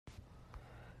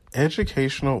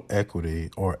Educational equity,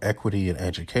 or equity in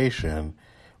education,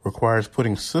 requires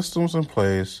putting systems in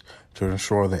place to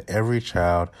ensure that every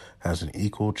child has an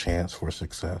equal chance for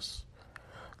success.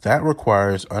 That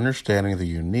requires understanding the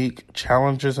unique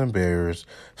challenges and barriers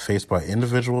faced by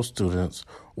individual students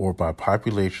or by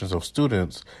populations of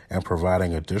students and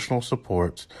providing additional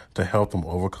supports to help them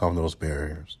overcome those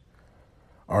barriers.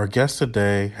 Our guest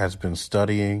today has been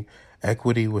studying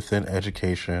equity within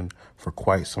education for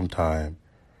quite some time,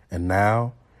 and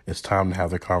now it's time to have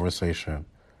the conversation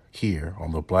here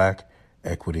on the Black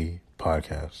Equity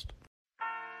Podcast.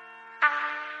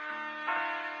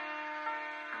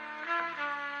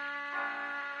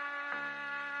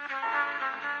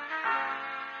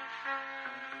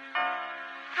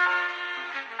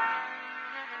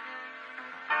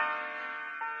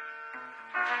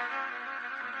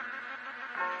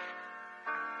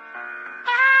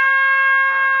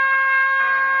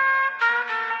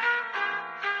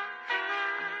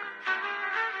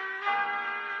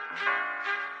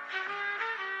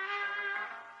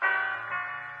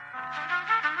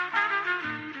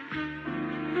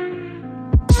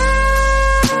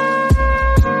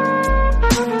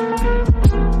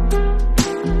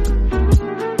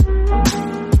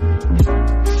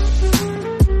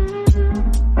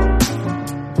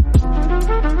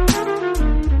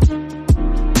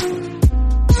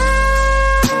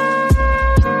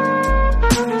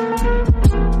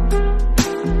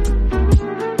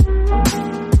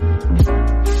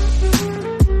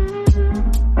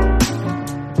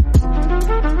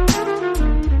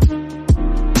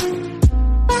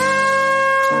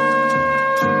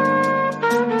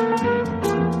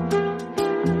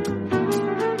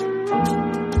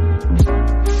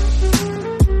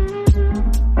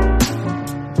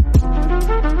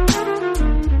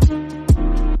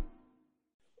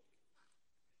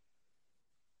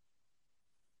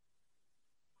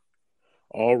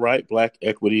 All right, Black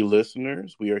Equity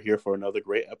listeners, we are here for another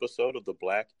great episode of the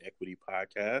Black Equity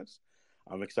Podcast.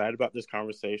 I'm excited about this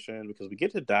conversation because we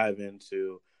get to dive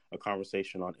into a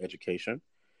conversation on education.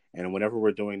 And whenever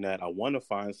we're doing that, I want to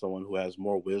find someone who has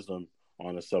more wisdom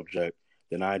on the subject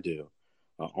than I do.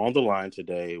 On the line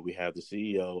today, we have the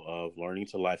CEO of Learning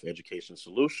to Life Education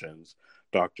Solutions,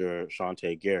 Dr.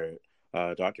 Shante Garrett.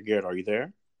 Dr. Garrett, are you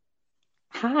there?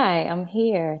 Hi, I'm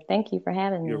here. Thank you for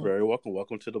having me. You're very welcome.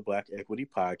 Welcome to the Black Equity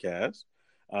Podcast.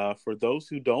 For those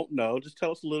who don't know, just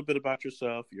tell us a little bit about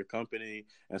yourself, your company,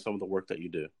 and some of the work that you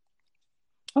do.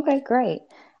 Okay, great.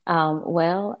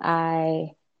 Well, I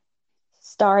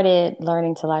started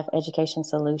Learning to Life Education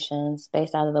Solutions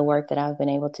based out of the work that I've been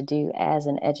able to do as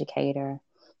an educator.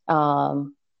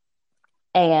 And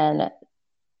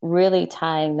really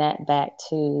tying that back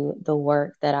to the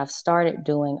work that I've started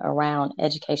doing around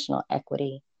educational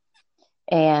equity.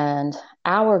 And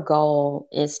our goal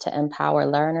is to empower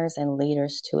learners and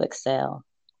leaders to excel.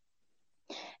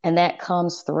 And that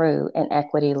comes through an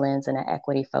equity lens and an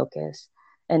equity focus,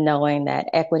 and knowing that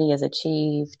equity is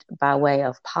achieved by way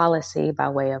of policy, by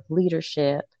way of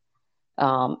leadership,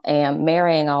 and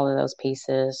marrying all of those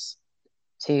pieces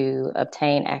to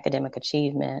obtain academic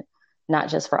achievement, not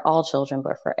just for all children,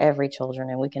 but for every children.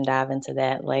 And we can dive into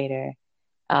that later.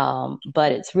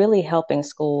 But it's really helping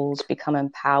schools become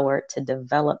empowered to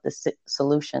develop the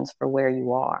solutions for where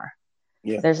you are.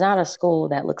 Yeah. There's not a school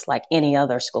that looks like any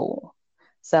other school.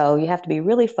 So you have to be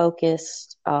really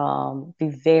focused, be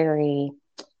very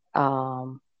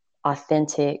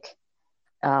authentic,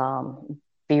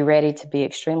 be ready to be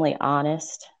extremely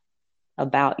honest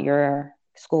about your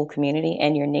school community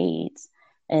and your needs,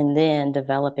 and then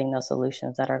developing those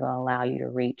solutions that are going to allow you to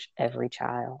reach every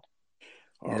child.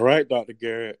 All right, Dr.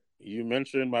 Garrett, you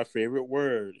mentioned my favorite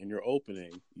word in your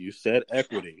opening. You said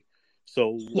equity.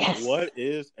 So Yes. What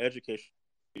is education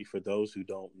for those who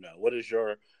don't know? What is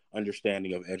your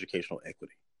understanding of educational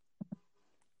equity?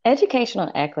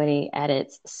 Educational equity at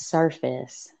its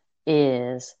surface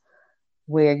is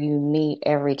where you meet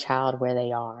every child where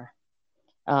they are.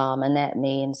 And that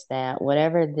means that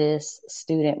whatever this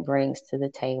student brings to the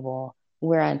table,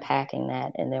 we're unpacking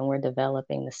that, and then we're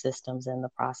developing the systems and the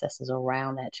processes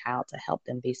around that child to help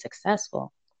them be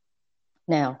successful.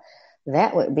 Now,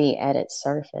 that would be at its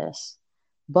surface.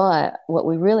 But what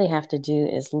we really have to do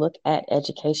is look at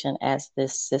education as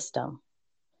this system,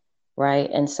 right?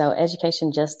 And so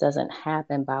education just doesn't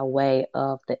happen by way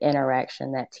of the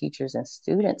interaction that teachers and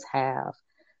students have.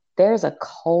 There's a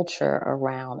culture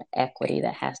around equity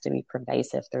that has to be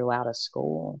pervasive throughout a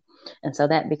school. And so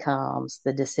that becomes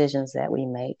the decisions that we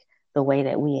make, the way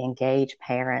that we engage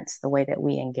parents, the way that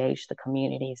we engage the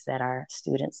communities that our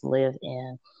students live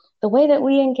in, the way that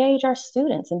we engage our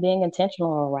students and being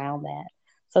intentional around that.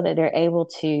 so that they're able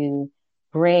to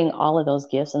bring all of those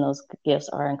gifts, and those gifts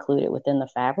are included within the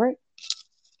fabric.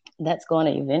 That's going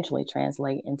to eventually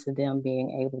translate into them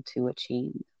being able to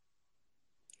achieve.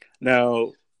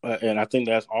 Now, and I think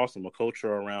that's awesome, a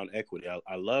culture around equity.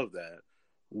 I love that.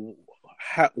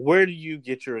 Where do you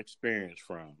get your experience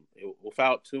from?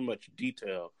 Without too much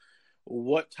detail,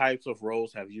 what types of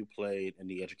roles have you played in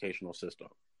the educational system?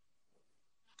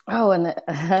 Oh, and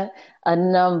a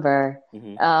number.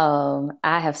 Hmm.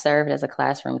 I have served as a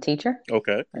classroom teacher.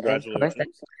 Okay, Of course,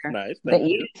 congratulations. Nice, but thank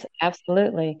you. yes,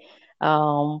 absolutely.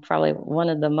 Probably one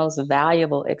of the most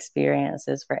valuable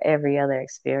experiences for every other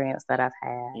experience that I've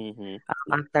had. Hmm.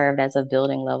 I've served as a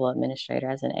building level administrator,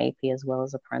 as an AP, as well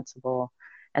as a principal.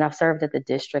 And I've served at the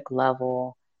district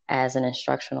level as an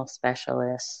instructional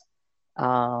specialist,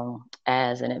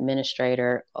 as an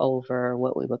administrator over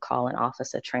what we would call an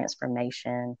office of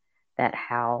transformation that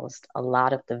housed a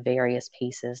lot of the various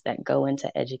pieces that go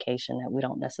into education that we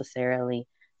don't necessarily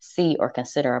see or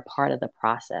consider a part of the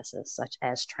processes, such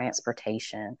as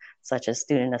transportation, such as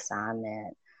student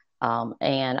assignment.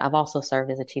 And I've also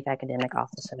served as a chief academic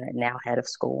officer and now head of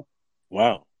school.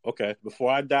 Wow. Okay.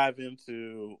 Before I dive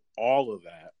into all of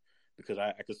that, because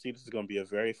I can see this is going to be a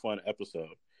very fun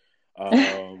episode.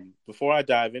 Before I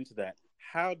dive into that,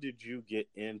 how did you get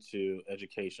into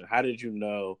education? How did you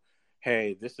know,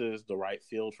 hey, this is the right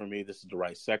field for me? This is the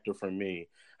right sector for me.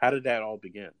 How did that all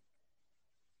begin?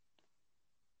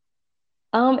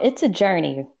 It's a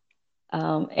journey.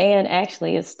 And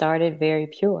actually, it started very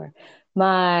pure.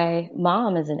 My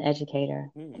mom is an educator,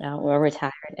 Hmm. a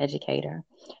retired educator.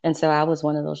 And so I was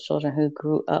one of those children who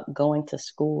grew up going to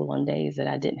school on days that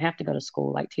I didn't have to go to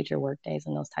school, like teacher work days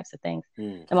and those types of things.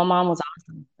 Hmm. And my mom was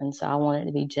awesome. And so I wanted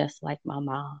to be just like my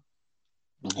mom.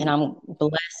 And Hmm. I'm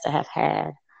blessed to have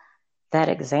had that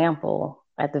example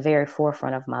at the very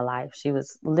forefront of my life. She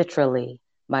was literally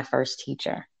my first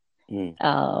teacher. Hmm.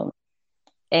 Um,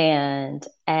 and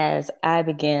as I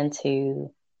began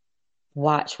to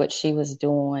watch what she was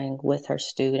doing with her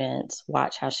students,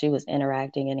 watch how she was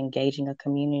interacting and engaging a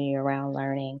community around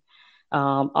learning,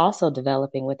 also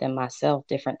developing within myself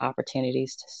different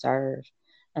opportunities to serve.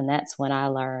 And that's when I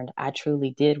learned I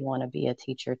truly did want to be a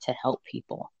teacher to help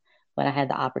people. When I had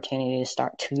the opportunity to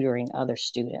start tutoring other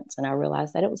students, and I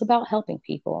realized that it was about helping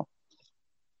people.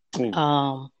 Hmm.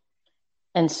 Um,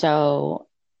 and so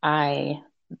I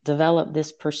developed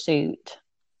this pursuit,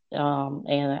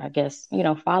 and I guess,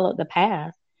 followed the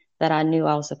path that I knew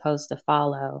I was supposed to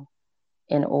follow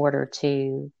in order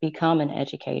to become an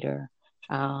educator.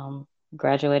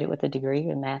 Graduated with a degree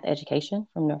in math education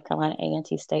from North Carolina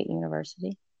A&T State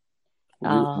University. We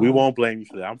Um, won't blame you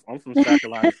for that. I'm from South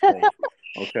Carolina State.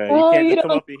 Okay, you oh, can't you just come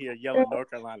know, up in here yelling North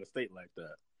Carolina State like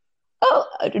that. oh,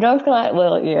 North Carolina.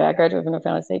 Well, yeah, I graduated from North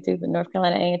Carolina State too, but North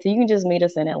Carolina A&T. You can just meet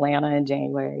us in Atlanta in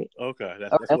January, Okay, or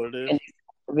that's what it is.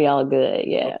 it'll be all good.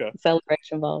 Yeah, Okay.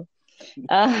 celebration ball.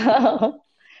 Um,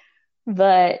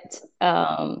 but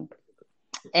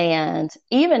and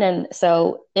even in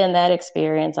that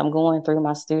experience, I'm going through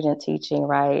my student teaching,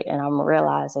 right? And I'm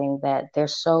realizing that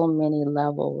there's so many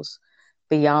levels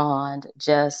beyond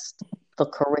just the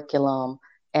curriculum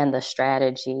and the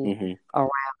strategy Hmm.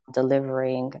 around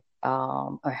delivering,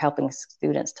 or helping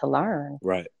students to learn.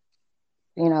 Right.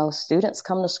 Students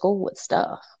come to school with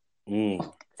stuff. Mm.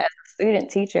 As a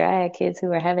student teacher, I had kids who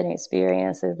were having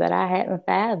experiences that I hadn't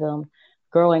fathomed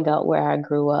growing up where I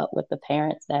grew up, with the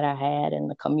parents that I had and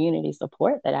the community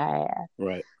support that I had.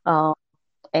 Right. Um,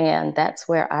 and that's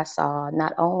where I saw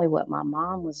not only what my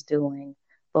mom was doing,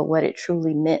 but what it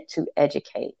truly meant to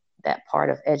educate, that part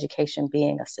of education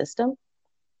being a system.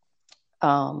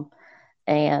 Um,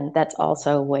 and that's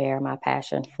also where my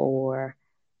passion for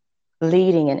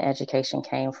leading in education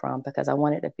came from, because I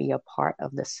wanted to be a part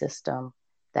of the system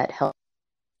that helped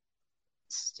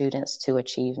students to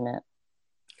achievement.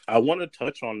 I want to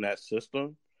touch on that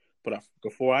system, but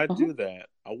before I Mm-hmm. do that,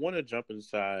 I want to jump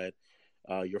inside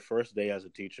your first day as a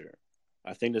teacher.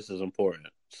 I think this is important.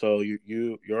 So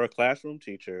you're a classroom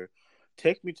teacher.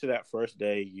 Take me to that first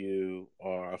day you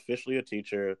are officially a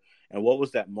teacher, and what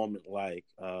was that moment like?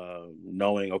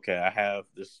 Knowing, okay, I have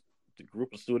this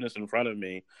group of students in front of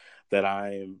me that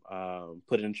I'm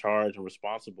put in charge and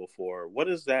responsible for. What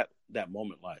is that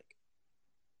moment like?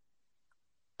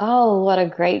 Oh, what a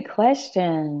great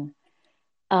question.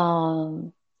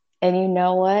 Um, and you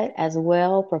know what? As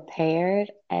well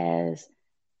prepared as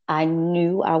I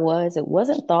knew I was, it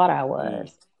wasn't thought I Mm.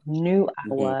 was, knew I Hmm.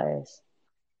 was.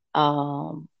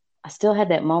 I still had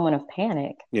that moment of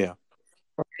panic, Yeah.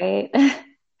 right?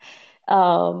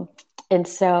 Um, and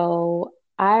so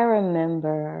I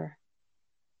remember,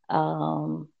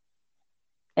 um,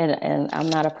 and I'm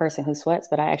not a person who sweats,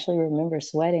 but I actually remember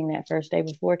sweating that first day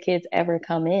before kids ever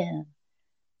come in.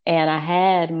 And I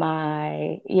had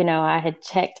I had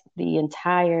checked the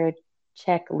entire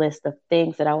checklist of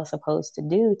things that I was supposed to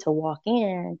do to walk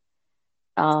in.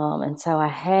 And so I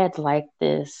had like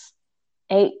this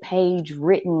 8-page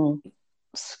written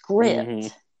Mm-hmm.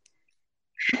 script.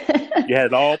 You had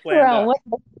it all planned Around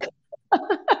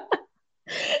out.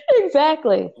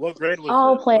 Exactly. What grade was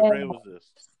All this? What planned. grade was this?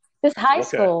 This high Okay.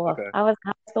 school. Okay. I was a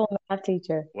high school math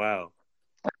teacher. Wow.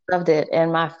 Loved it.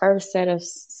 And my first set of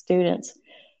students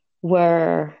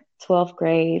were 12th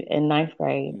grade and ninth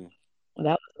grade. Mm.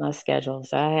 That was my schedule.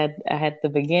 So I had the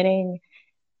beginning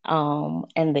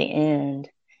and the end.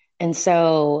 And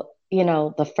so,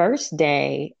 the first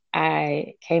day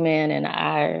I came in and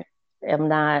I am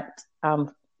not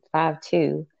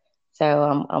 5'2".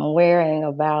 So I'm wearing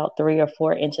about 3 or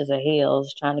 4 inches of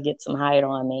heels, trying to get some height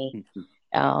on me.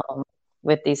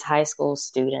 With these high school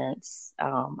students,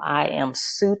 I am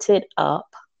suited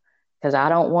up because I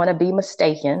don't want to be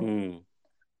mistaken.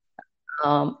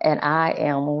 And I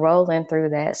am rolling through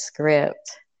that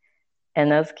script.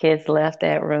 And those kids left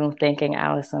that room thinking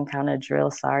I was some kind of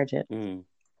drill sergeant.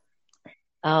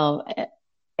 Um,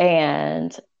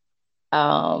 and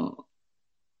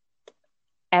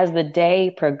as the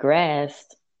day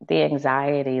progressed, the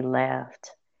anxiety left.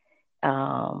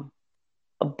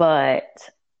 But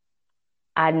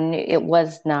I knew it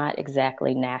was not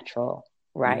exactly natural,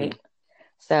 right?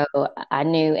 So I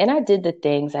knew, and I did the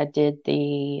things. I did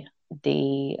the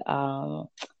the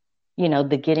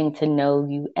getting to know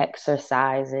you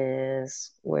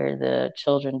exercises where the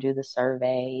children do the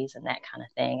surveys and that kind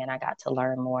of thing. And I got to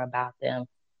learn more about them.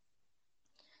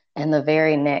 And the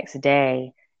very next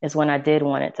day is when I did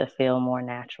want it to feel more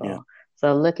natural. Yeah.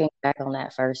 So looking back on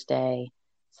that first day,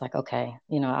 it's like, okay,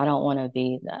 I don't want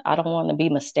to be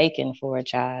mistaken for a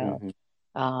child.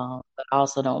 But I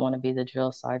also don't want to be the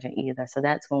drill sergeant either. So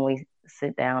that's when we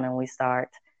sit down and we start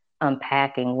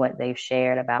unpacking what they've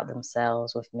shared about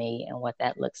themselves with me and what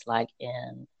that looks like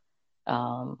in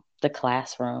the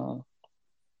classroom.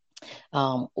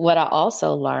 What I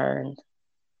also learned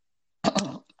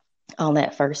on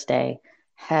that first day,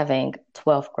 having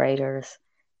 12th graders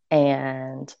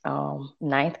and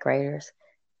ninth graders,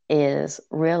 is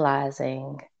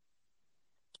realizing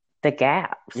the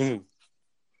gaps.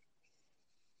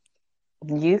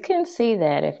 You can see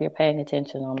that if you're paying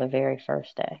attention on the very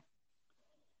first day.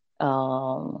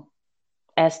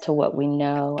 As to what we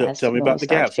know. Tell me about the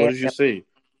gaps. What did you see?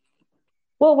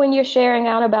 Well, when you're sharing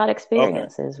out about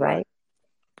experiences, Okay. right?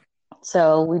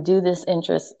 So we do this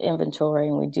interest inventory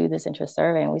and we do this interest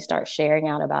survey and we start sharing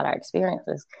out about our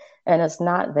experiences. And it's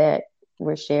not that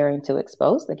we're sharing to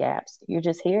expose the gaps. You're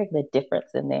just hearing the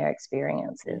difference in their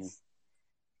experiences,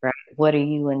 right? What do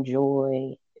you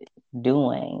enjoy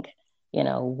doing?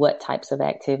 What types of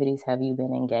activities have you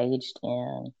been engaged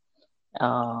in?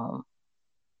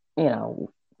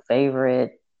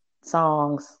 Favorite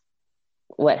songs,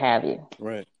 what have you.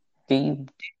 Right. Do you do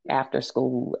after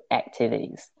school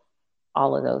activities?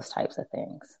 All of those types of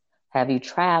things. Have you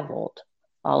traveled?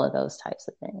 All of those types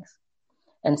of things.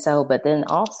 And so, but then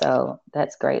also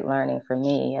that's great learning for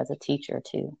me as a teacher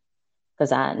too,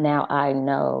 because I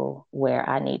know where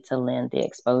I need to lend the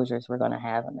exposures we're going to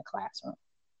have in the classroom.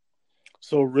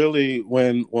 So really,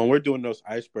 when we're doing those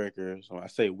icebreakers, I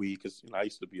say we because I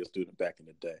used to be a student back in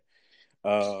the day.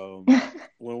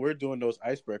 When we're doing those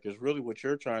icebreakers, really what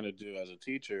you're trying to do as a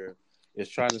teacher is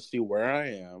trying to see where I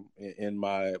am in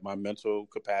my mental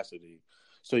capacity,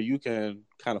 so you can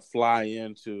kind of fly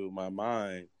into my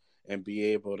mind and be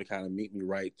able to kind of meet me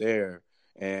right there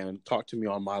and talk to me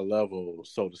on my level,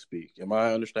 so to speak. Am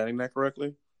I understanding that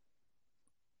correctly?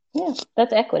 Yeah,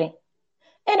 that's equity.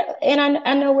 And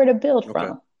I know where to build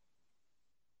from.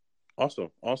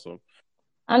 Awesome.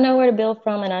 I know where to build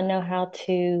from, and I know how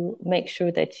to make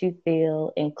sure that you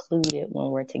feel included when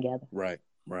we're together. Right.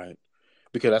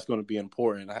 Because that's going to be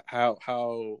important.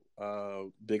 How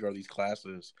big are these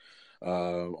classes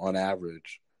on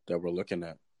average that we're looking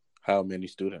at? How many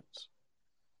students?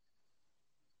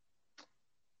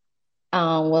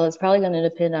 Well, it's probably going to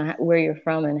depend on where you're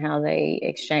from and how they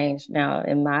exchange. Now,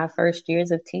 in my first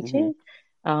years of teaching,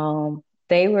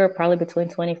 they were probably between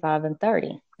 25 and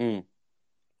 30.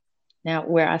 Now,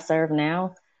 where I serve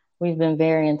now, we've been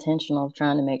very intentional of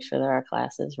trying to make sure that our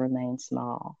classes remain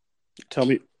small. Tell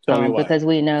me why. Because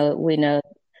we know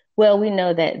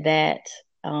that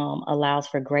allows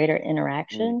for greater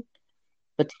interaction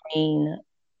between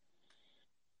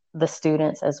the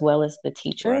students as well as the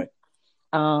teacher. Right.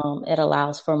 It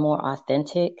allows for more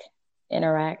authentic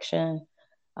interaction.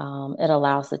 It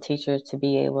allows the teacher to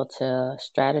be able to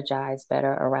strategize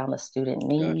better around the student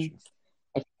Gotcha. needs.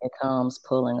 If it becomes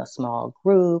pulling a small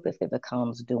group, if it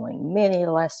becomes doing mini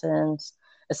lessons,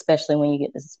 especially when you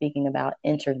get to speaking about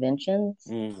interventions.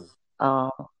 Mm.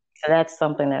 So that's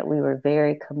something that we were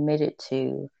very committed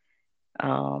to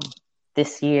um,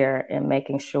 this year in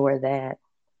making sure that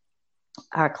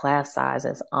our class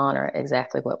sizes honor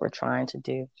exactly what we're trying to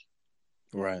do.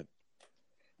 Right.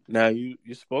 Now, you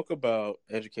spoke about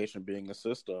education being a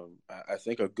system. I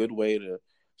think a good way to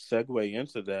segue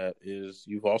into that is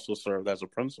you've also served as a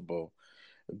principal.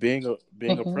 Being a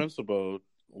Mm-hmm. principal,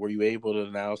 were you able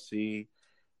to now see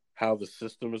how the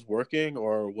system is working,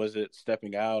 or was it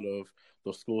stepping out of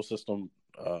the school system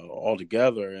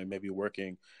altogether and maybe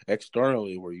working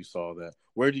externally where you saw that?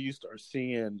 Where do you start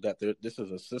seeing that this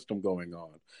is a system going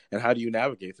on, and how do you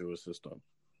navigate through a system?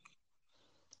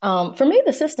 For me,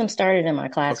 the system started in my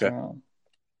Okay. classroom.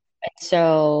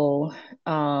 So,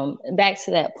 back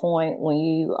to that point when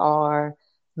you are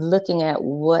looking at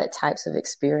what types of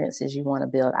experiences you want to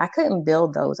build, I couldn't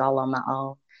build those all on my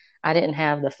own. I didn't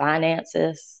have the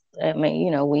finances. I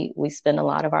mean, we spend a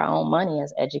lot of our own money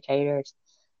as educators,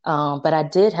 but I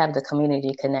did have the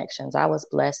community connections. I was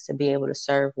blessed to be able to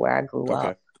serve where I grew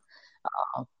Okay.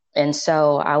 up. And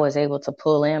so I was able to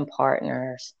pull in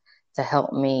partners to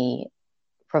help me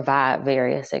provide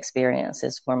various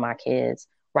experiences for my kids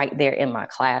right there in my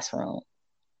classroom.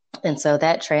 And so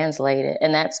that translated,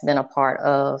 and that's been a part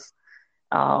of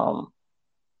um,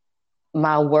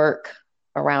 my work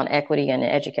around equity in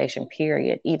the education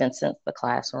period, even since the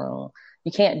classroom.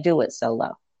 You can't do it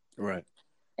solo. Right.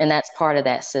 And that's part of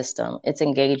that system. It's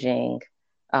engaging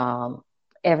um,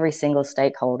 every single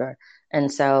stakeholder.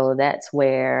 And so that's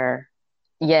where,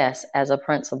 yes, as a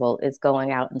principal, it's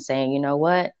going out and saying, you know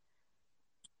what?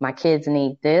 My kids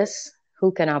need this.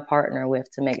 Who can I partner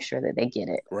with to make sure that they get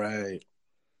it? Right.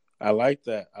 I like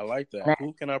that. I like that. And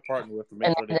Who can I partner with to make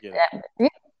and sure they get it? yeah.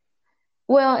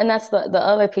 Well, and that's the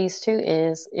other piece too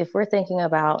is if we're thinking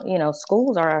about,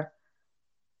 schools are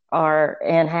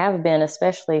and have been,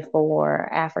 especially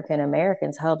for African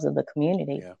Americans, hubs of the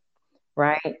community, Yeah.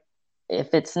 right?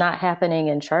 If it's not happening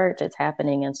in church, it's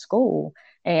happening in school.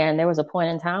 And there was a point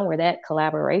in time where that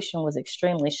collaboration was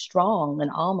extremely strong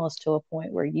and almost to a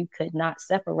point where you could not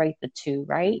separate the two,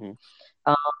 right? Hmm.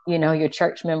 Um, your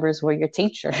church members were your Right.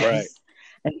 teachers,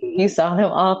 and you saw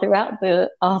them all throughout the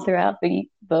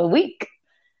week.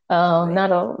 Right.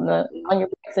 Not on your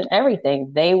books and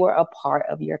everything. They were a part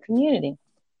of your community.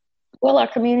 Well, our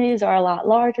communities are a lot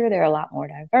larger. They're a lot more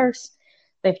diverse.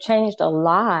 They've changed a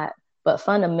lot, but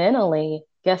fundamentally,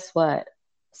 guess what?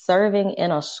 Serving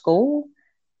in a school,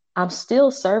 I'm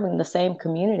still serving the same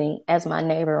community as my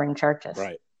neighboring churches.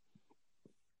 Right.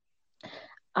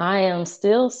 I am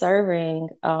still serving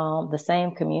the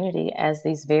same community as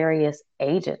these various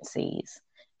agencies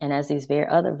and as these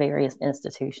other various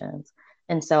institutions.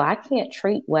 And so I can't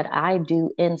treat what I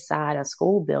do inside a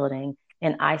school building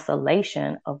in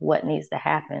isolation of what needs to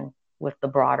happen with the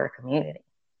broader community.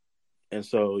 And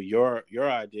so your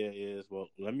idea is, well,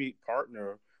 let me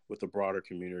partner with the broader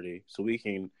community so we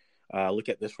can look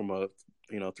at this from a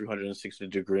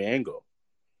 360-degree angle.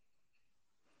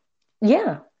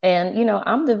 Yeah. And,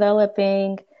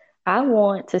 I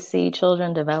want to see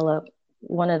children develop.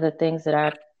 One of the things that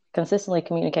I consistently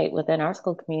communicate within our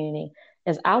school community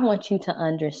is I want you to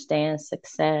understand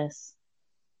success.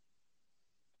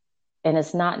 And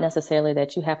it's not necessarily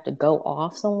that you have to go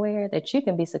off somewhere, that you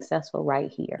can be successful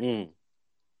right here. Mm.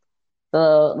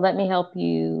 So let me help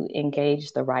you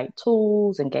engage the right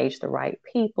tools, engage the right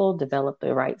people, develop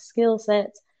the right skill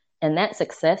sets. And that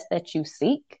success that you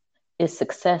seek is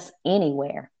success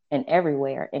anywhere and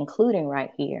everywhere, including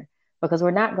right here. Because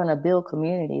we're not going to build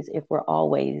communities if we're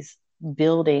always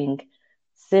building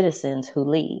citizens who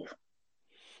leave.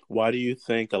 Why do you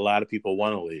think a lot of people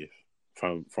want to leave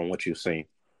from what you've seen?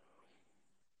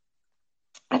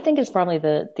 I think it's probably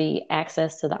the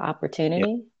access to the Yeah.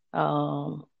 opportunity.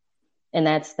 And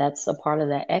that's a part of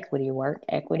that equity work.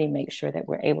 Equity makes sure that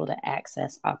we're able to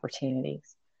access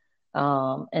opportunities.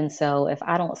 And so if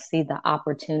I don't see the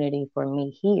opportunity for me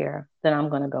here, then I'm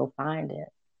going to go find it.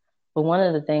 But one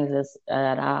of the things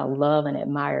that I love and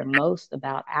admire most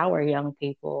about our young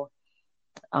people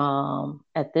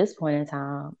at this point in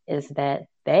time is that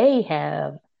they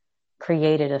have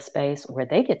created a space where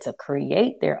they get to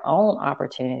create their own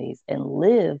opportunities and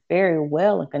live very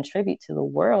well and contribute to the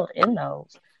world in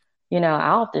those. I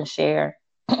often share,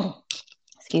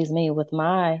 excuse me,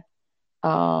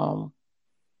 um,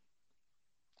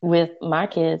 with my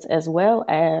kids as well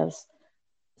as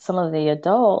some of the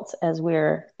adults as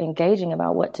we're engaging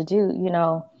about what to do.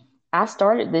 I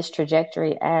started this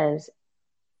trajectory as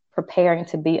preparing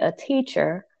to be a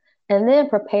teacher and then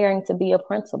preparing to be a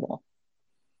principal.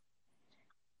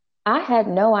 I had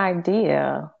no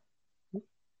idea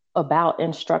about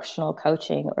instructional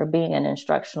coaching or being an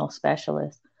instructional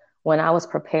specialist when I was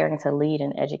preparing to lead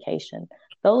in education.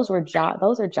 Those are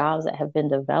jobs that have been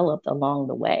developed along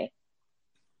the way.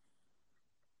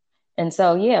 And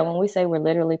so, yeah, when we say we're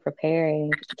literally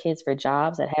preparing kids for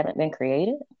jobs that haven't been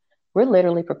created, we're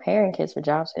literally preparing kids for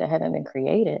jobs that haven't been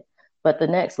created. But the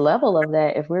next level of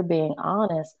that, if we're being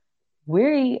honest,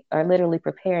 we are literally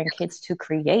preparing kids to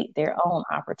create their own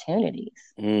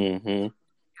opportunities. Mm-hmm.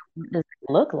 What does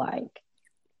it look like?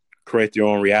 Create your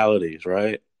own realities,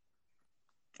 right?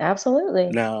 Absolutely.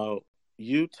 Now,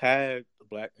 you tagged the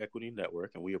Black Equity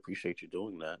Network, and we appreciate you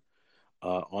doing that,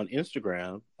 on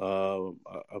Instagram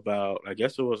about, I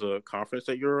guess it was a conference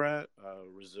that you were at,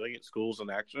 Resilient Schools in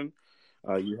Action.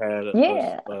 You had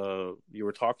you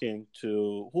were talking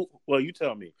to who? Well, you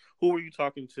tell me, who were you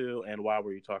talking to, and why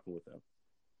were you talking with them?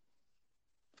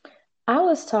 I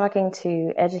was talking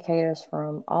to educators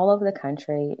from all over the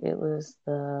country. It was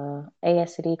the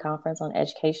ASCD Conference on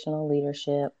Educational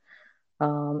Leadership.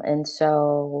 And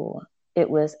so it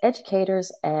was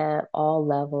educators at all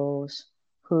levels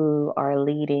who are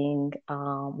leading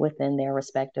within their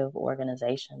respective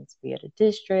organizations, be it a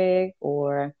district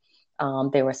or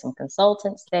there were some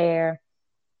consultants there.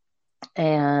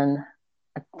 And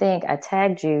I think I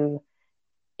tagged you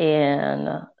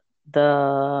in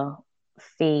the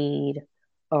feed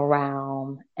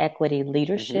around equity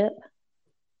leadership,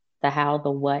 the how,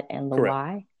 the what, and the Correct.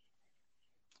 why.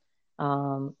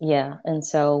 And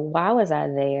so why was I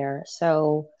there?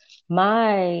 So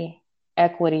my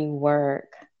equity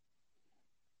work,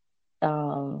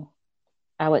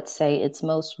 I would say its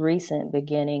most recent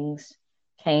beginnings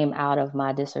came out of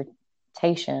my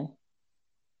dissertation.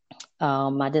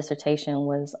 My dissertation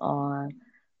was on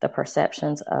the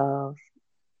perceptions of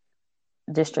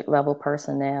district level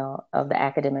personnel of the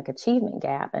academic achievement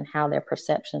gap and how their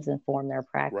perceptions inform their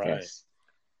practice.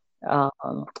 Right.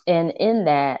 And in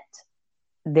that,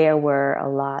 there were a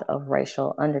lot of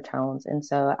racial undertones. And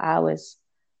so I was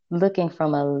looking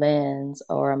from a lens,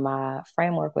 or my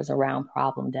framework was around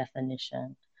problem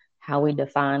definition. How we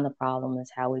define the problem is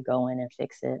how we go in and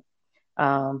fix it.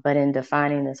 But in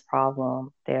defining this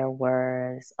problem, there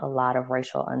was a lot of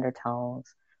racial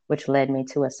undertones, which led me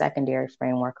to a secondary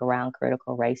framework around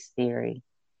critical race theory,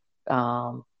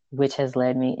 which has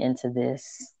led me into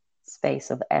this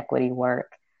space of equity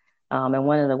work. And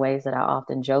one of the ways that I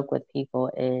often joke with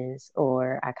people is,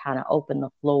 or I kind of open the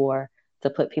floor to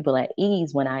put people at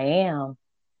ease when I am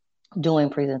doing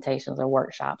presentations or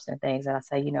workshops and things. And I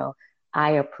say,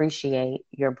 I appreciate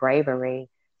your bravery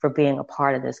for being a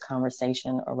part of this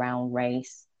conversation around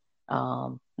race.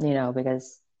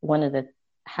 Because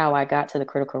how I got to the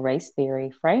critical race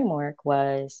theory framework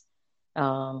was,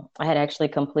 I had actually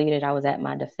completed, I was at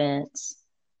my defense,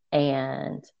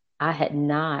 and I had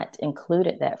not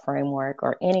included that framework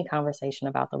or any conversation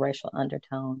about the racial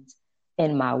undertones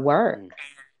in my work.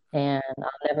 And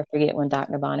I'll never forget when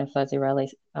Dr. Bonnie Fuzzy-Relly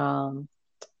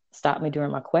stopped me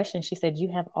during my question. She said,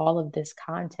 "You have all of this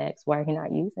context. Why are you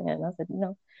not using it?" And I said,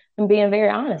 I'm being very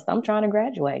honest. I'm trying to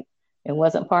graduate. It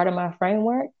wasn't part of my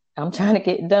framework. I'm trying to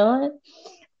get done.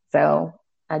 So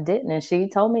I didn't. And she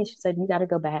told me, she said, "You got to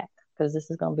go back because this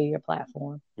is going to be your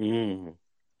platform."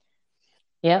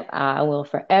 Yep, I will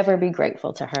forever be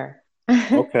grateful to her.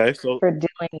 Okay, so for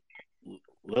doing it.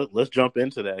 Let's jump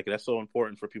into that, because that's so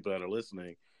important for people that are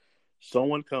listening.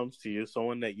 Someone comes to you,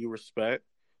 someone that you respect,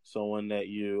 someone that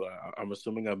you, I'm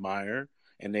assuming, admire,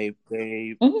 and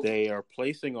they are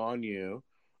placing on you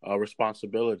a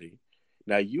responsibility.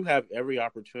 Now, you have every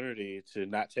opportunity to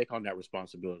not take on that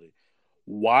responsibility.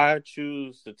 Why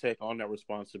choose to take on that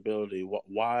responsibility?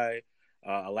 Why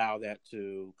allow that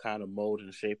to kind of mold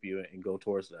and shape you and go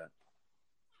towards that?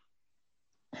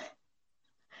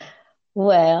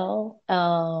 Well,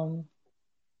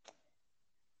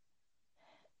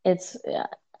 it's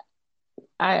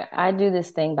I do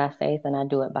this thing by faith, and I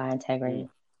do it by integrity.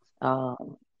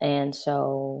 And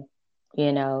so,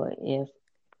 if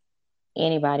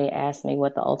anybody asks me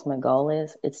what the ultimate goal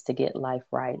is, it's to get life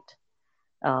right.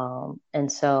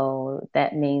 And so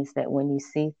that means that when you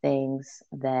see things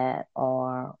that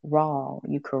are wrong,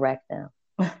 you correct them.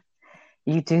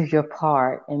 You do your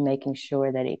part in making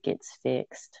sure that it gets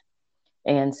fixed.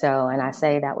 And so, and I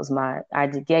say that was I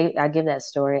give that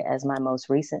story as my most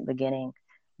recent beginning.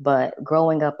 But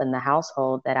growing up in the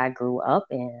household that I grew up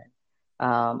in,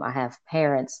 I have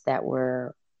parents that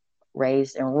were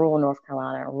raised in rural North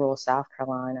Carolina and rural South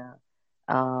Carolina,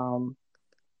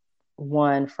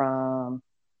 one from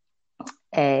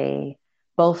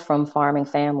both from farming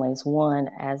families, one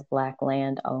as Black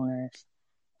landowners.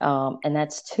 And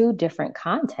that's two different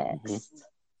contexts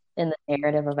in the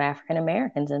narrative of African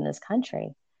Americans in this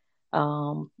country.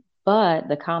 But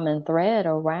the common thread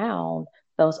around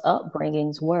those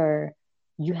upbringings were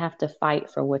you have to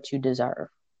fight for what you deserve.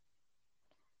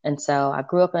 And so I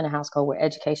grew up in a household where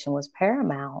education was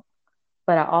paramount,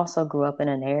 but I also grew up in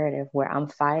a narrative where I'm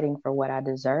fighting for what I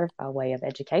deserve by way of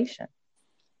education.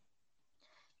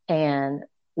 And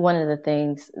one of the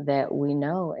things that we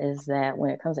know is that when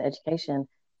it comes to education,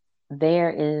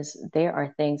 there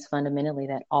are things fundamentally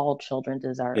that all children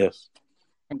deserve. Yes.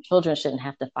 And children shouldn't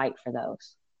have to fight for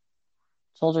those.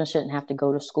 Children shouldn't have to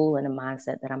go to school in a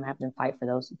mindset that I'm having to fight for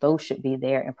those. Those should be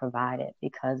there and provided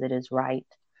because it is right.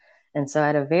 And so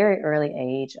at a very early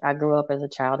age, I grew up as a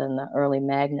child in the early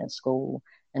magnet school.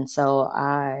 And so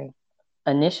I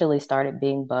initially started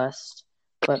being bused,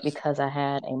 but because I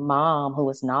had a mom who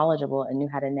was knowledgeable and knew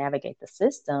how to navigate the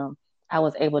system, I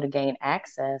was able to gain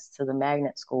access to the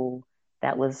magnet school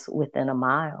that was within a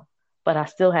mile. But I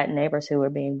still had neighbors who were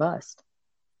being bused.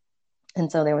 And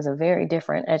so there was a very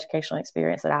different educational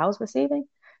experience that I was receiving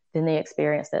than the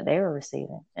experience that they were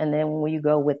receiving. And then when you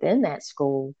go within that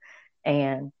school,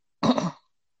 and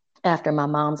after my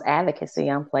mom's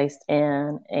advocacy, I'm placed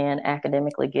in an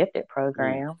academically gifted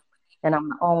program, and I'm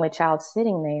the only child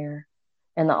sitting there.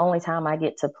 And the only time I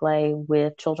get to play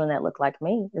with children that look like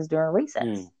me is during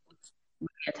recess. The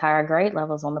entire grade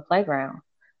levels on the playground.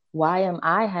 Why am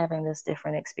I having this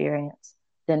different experience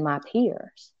than my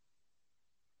peers?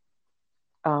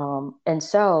 And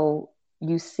so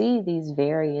you see these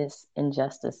various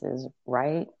injustices,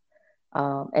 right?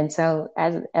 And so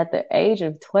at the age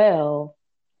of 12,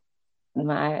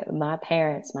 my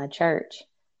parents, my church,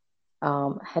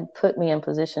 had put me in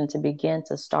position to begin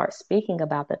to start speaking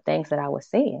about the things that I was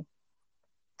seeing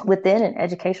within an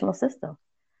educational system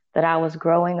that I was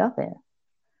growing up in.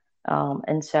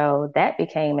 And so that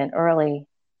became the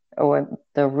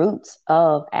roots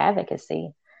of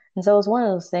advocacy. And so it's one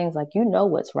of those things like, you know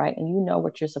what's right and you know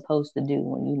what you're supposed to do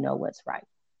when you know what's right.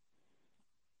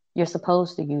 You're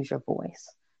supposed to use your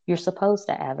voice. You're supposed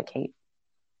to advocate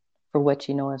for what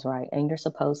you know is right, and you're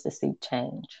supposed to seek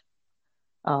change.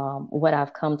 What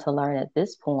I've come to learn at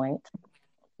this point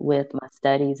with my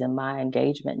studies and my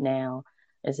engagement now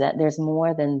is that there's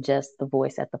more than just the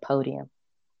voice at the podium.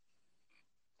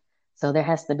 So there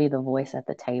has to be the voice at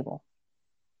the table.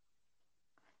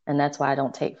 And that's why I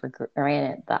don't take for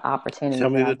granted the opportunity.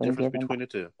 Tell me the difference between the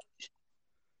two.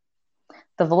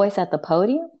 The voice at the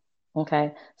podium.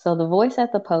 Okay. So the voice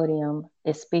at the podium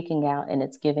is speaking out and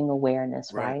it's giving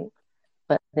awareness, right?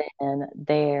 But then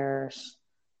there's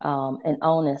an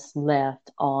onus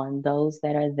left on those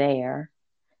that are there,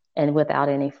 and without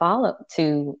any follow-up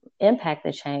to impact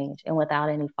the change, and without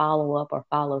any follow-up or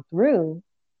follow through,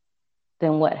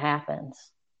 then what happens,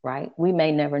 right? We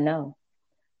may never know.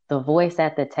 The voice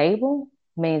at the table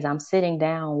means I'm sitting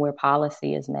down where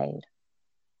policy is made.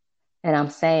 And I'm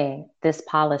saying this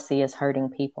policy is hurting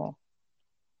people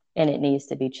and it needs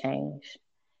to be changed.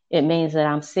 It means that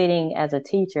I'm sitting as a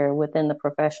teacher within the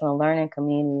professional learning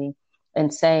community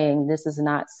and saying this is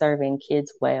not serving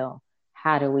kids well.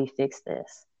 How do we fix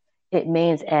this? It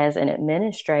means as an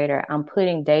administrator, I'm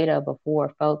putting data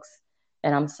before folks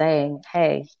and I'm saying,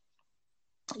 hey,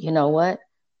 you know what?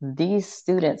 These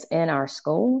students in our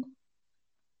school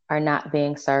are not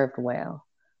being served well.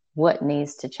 What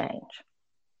needs to change?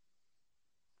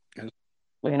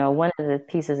 You know, one of the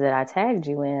pieces that I tagged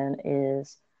you in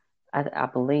is, I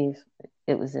believe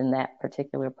it was in that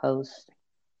particular post,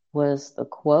 was the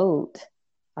quote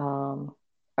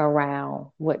around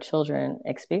what children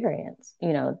experience.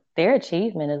 You know, their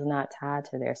achievement is not tied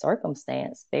to their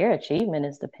circumstance. Their achievement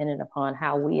is dependent upon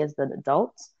how we as the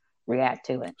adults react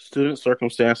to it. Student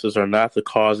circumstances are not the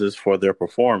causes for their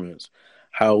performance.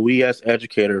 How we as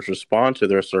educators respond to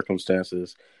their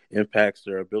circumstances impacts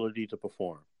their ability to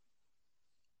perform.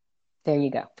 There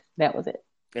you go. That was it.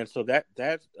 And so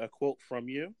that's a quote from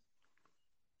you?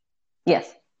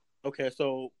 Yes. Okay,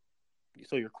 so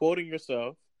you're quoting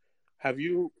yourself. Have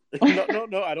you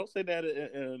no, I don't say that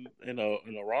in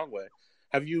a wrong way.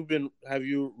 Have you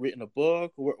written a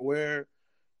book where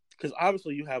because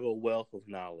obviously you have a wealth of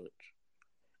knowledge.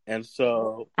 And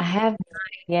so I have not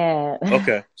yet.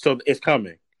 Okay, so it's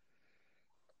coming.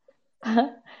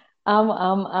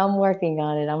 I'm working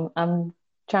on it. I'm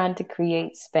trying to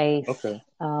create space. Okay.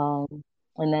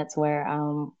 And that's where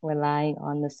I'm relying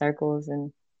on the circles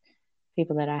and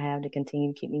people that I have to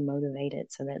continue to keep me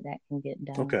motivated so that can get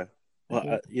done. Okay.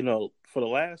 Well, for the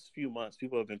last few months,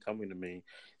 people have been coming to me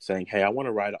saying, "Hey, I want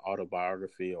to write an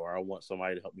autobiography, or I want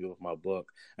somebody to help me with my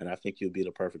book, and I think you'll be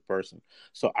the perfect person."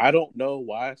 So I don't know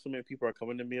why so many people are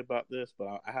coming to me about this,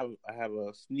 but I have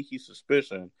a sneaky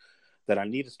suspicion that I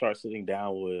need to start sitting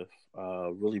down with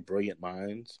really brilliant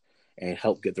minds and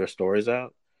help get their stories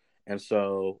out. And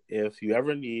so, if you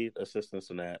ever need assistance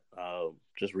in that,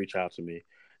 just reach out to me,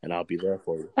 and I'll be there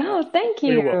for you. Oh, thank Oh,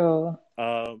 you're welcome.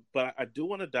 you. But I do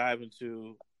want to dive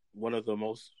into one of the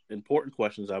most important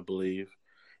questions, I believe,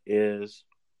 is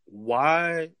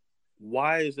why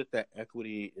why is it that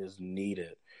equity is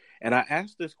needed? And I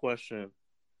asked this question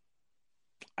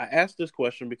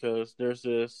because there's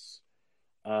this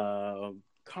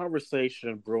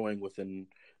conversation brewing within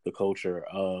the culture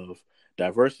of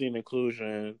diversity and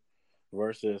inclusion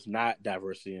versus not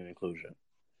diversity and inclusion.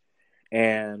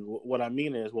 And what I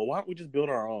mean is, well, why don't we just build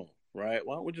our own, right?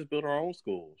 Why don't we just build our own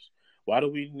schools? Why do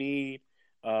we need,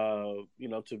 to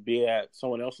be at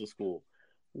someone else's school?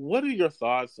 What are your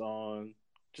thoughts on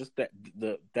just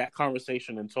that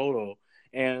conversation in total?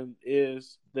 And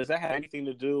does that have anything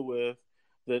to do with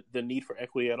the need for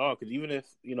equity at all? Because even if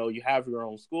you have your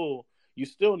own school, you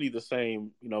still need the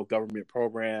same government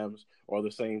programs or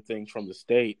the same things from the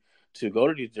state to go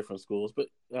to these different schools. But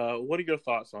what are your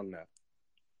thoughts on that?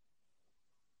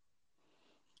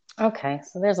 Okay,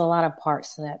 so there's a lot of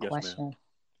parts to that Yes, question.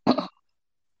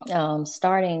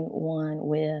 Starting one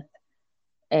with,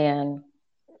 and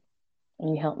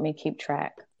you help me keep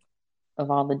track of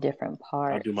all the different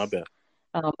parts. I'll do my best.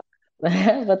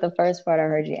 But the first part I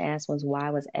heard you ask was, why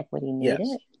was equity needed?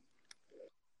 Yes.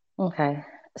 Okay,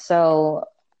 so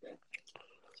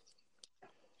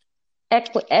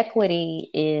equity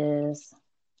is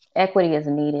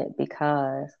needed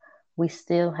because we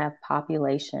still have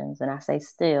populations, and I say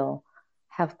still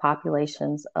have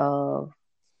populations of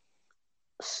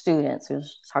students who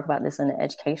talk about this in the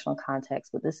educational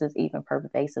context, but this is even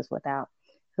pervasive without,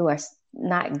 who are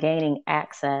not gaining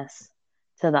access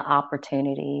to the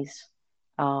opportunities,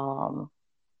 one,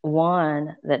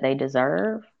 that they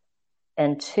deserve,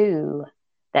 and two,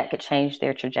 that could change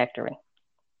their trajectory.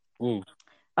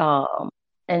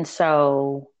 And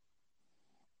so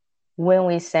when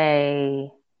we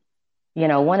say,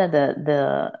 one of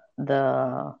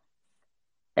the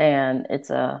and it's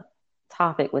a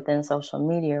topic within social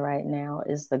media right now,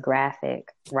 is the graphic,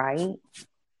 right?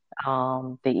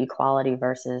 The equality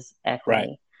versus equity.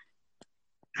 Right.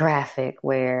 Graphic,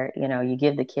 where you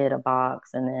give the kid a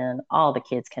box and then all the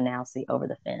kids can now see over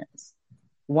the fence.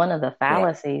 One of the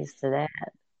fallacies to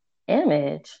that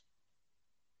image,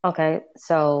 okay,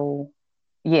 so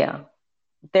yeah,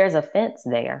 there's a fence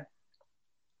there.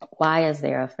 Why is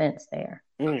there a fence there?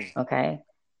 Okay.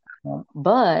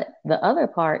 But the other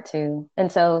part too,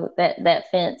 and so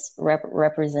that fence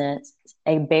represents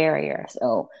a barrier.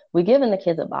 So we're giving the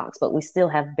kids a box, but we still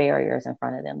have barriers in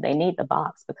front of them. They need the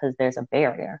box because there's a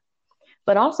barrier.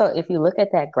 But also, if you look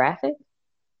at that graphic,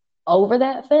 over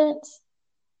that fence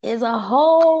is a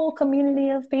whole community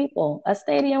of people, a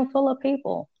stadium full of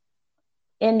people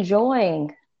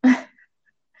enjoying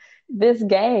this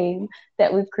game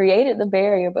that we've created the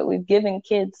barrier, but we've given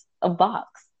kids a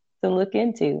box to look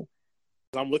into.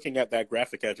 I'm looking at that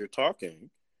graphic as you're talking.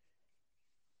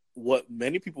 What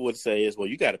many people would say is, well,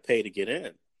 you got to pay to get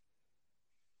in.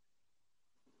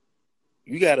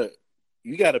 You got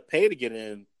to pay to get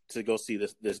in to go see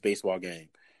this baseball game.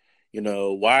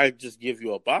 Why just give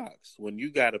you a box when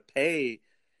you got to pay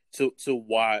to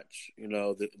watch,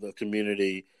 the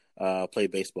community play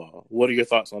baseball? What are your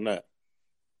thoughts on that?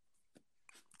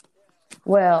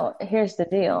 Well, here's the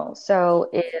deal. So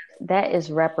if that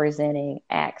is representing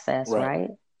access,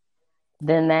 right?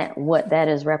 Then what that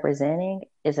is representing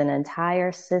is an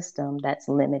entire system that's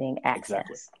limiting access.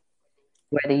 Exactly.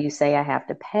 Whether you say I have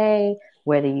to pay,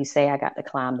 whether you say I got to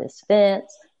climb this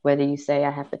fence, whether you say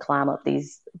I have to climb up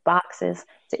these boxes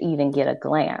to even get a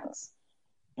glance.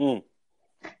 And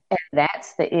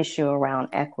that's the issue around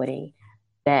equity,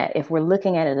 that if we're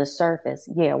looking at it at the surface,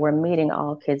 yeah, we're meeting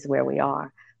all kids where we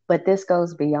are. But this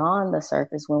goes beyond the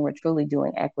surface when we're truly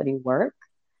doing equity work,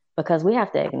 because we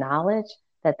have to acknowledge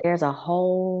that there's a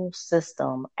whole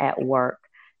system at work,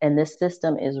 and this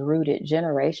system is rooted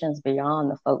generations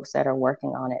beyond the folks that are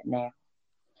working on it now.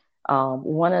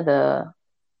 One of the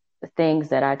things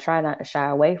that I try not to shy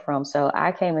away from, so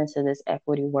I came into this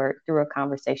equity work through a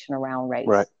conversation around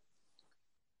race,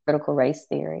 critical race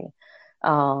theory,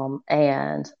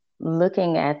 and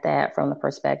looking at that from the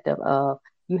perspective of,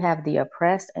 you have the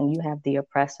oppressed and you have the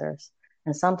oppressors.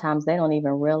 And sometimes they don't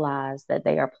even realize that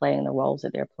they are playing the roles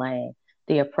that they're playing.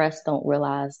 The oppressed don't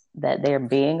realize that they're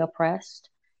being oppressed.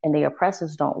 And the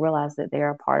oppressors don't realize that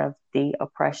they're a part of the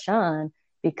oppression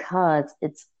because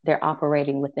they're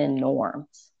operating within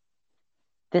norms.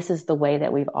 This is the way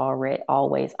that we've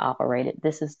always operated.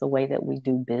 This is the way that we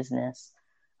do business.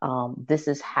 This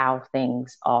is how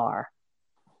things are.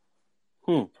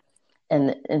 And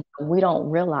we don't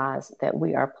realize that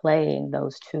we are playing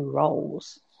those two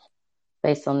roles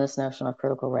based on this notion of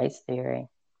critical race theory.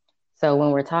 So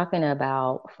when we're talking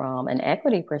about from an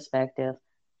equity perspective,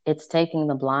 it's taking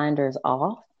the blinders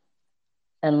off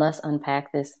and let's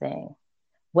unpack this thing.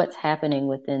 What's happening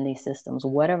within these systems?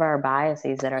 What are our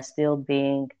biases that are still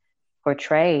being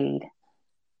portrayed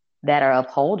that are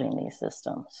upholding these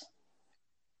systems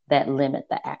that limit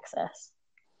the access?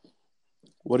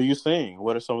 What are you saying?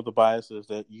 What are some of the biases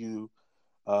that you,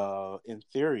 in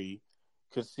theory,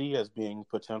 could see as being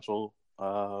potential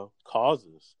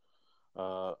causes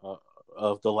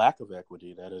of the lack of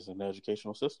equity that is in the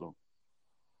educational system?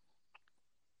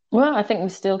 Well, I think we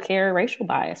still carry racial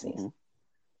biases. Mm-hmm.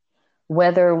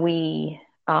 Whether we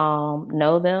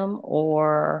know them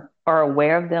or are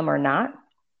aware of them or not,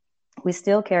 we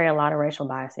still carry a lot of racial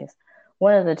biases.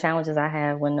 One of the challenges I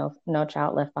had when No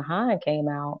Child Left Behind came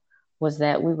out was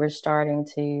that we were starting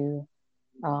to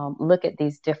look at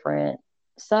these different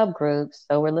subgroups.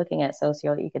 So we're looking at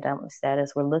socioeconomic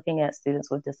status. We're looking at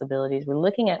students with disabilities. We're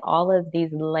looking at all of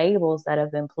these labels that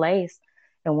have been placed.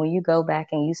 And when you go back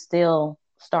and you still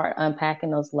start unpacking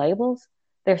those labels,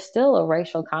 there's still a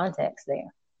racial context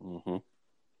there. Mm-hmm.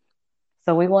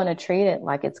 So we want to treat it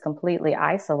like it's completely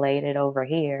isolated over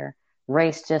here.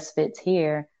 Race just fits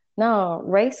here. No,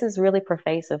 race is really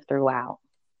pervasive throughout.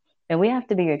 And we have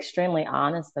to be extremely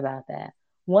honest about that.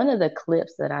 One of the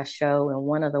clips that I show in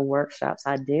one of the workshops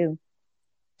I do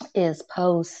is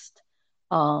post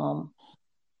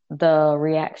the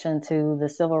reaction to the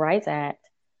Civil Rights Act,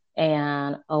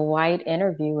 and a white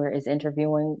interviewer is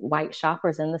interviewing white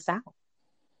shoppers in the South.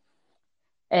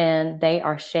 And they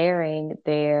are sharing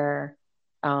their,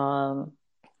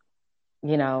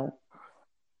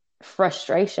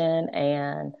 frustration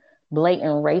and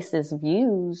blatant racist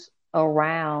views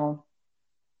around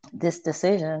this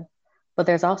decision, but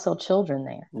there's also children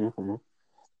there. Mm-hmm.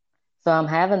 So I'm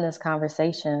having this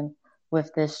conversation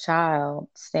with this child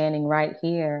standing right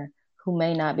here who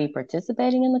may not be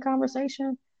participating in the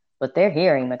conversation, but they're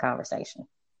hearing the conversation.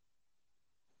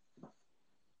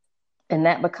 And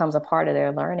that becomes a part of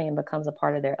their learning and becomes a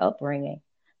part of their upbringing.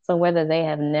 So whether they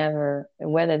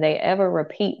ever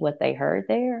repeat what they heard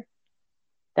there,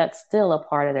 that's still a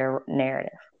part of their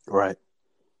narrative. Right.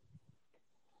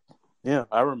 Yeah,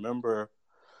 I remember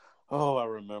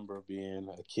being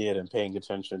a kid and paying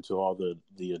attention to all the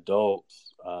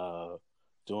adults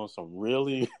doing some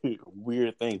really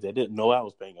weird things. They didn't know I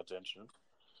was paying attention.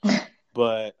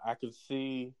 But I could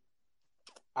see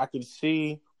I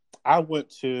grew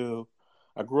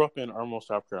up in Irmo,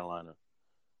 South Carolina,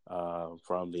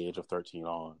 from the age of 13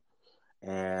 on.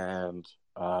 And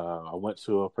I went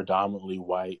to a predominantly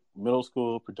white middle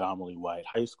school, predominantly white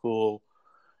high school.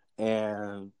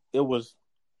 And it was,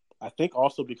 I think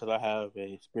also because I have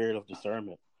a spirit of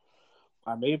discernment,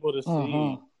 I'm able to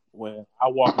see when I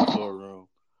walk into a room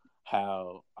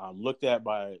how I'm looked at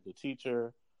by the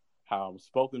teacher, how I'm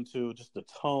spoken to, just the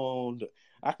tone.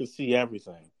 I can see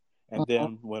everything. And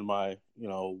then when my,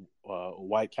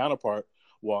 white counterpart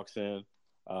walks in,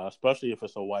 especially if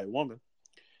it's a white woman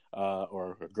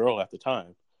or a girl at the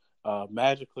time,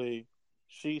 magically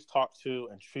she's talked to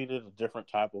and treated a different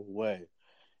type of way.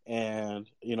 And,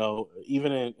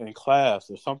 even in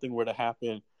class, if something were to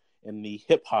happen in the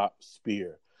hip hop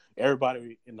sphere,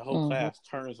 everybody in the whole class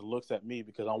turns and looks at me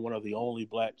because I'm one of the only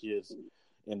black kids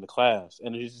in the class.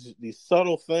 And it's these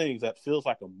subtle things that feels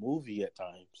like a movie at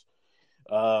times,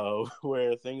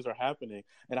 where things are happening.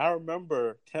 And I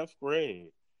remember 10th grade,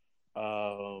 we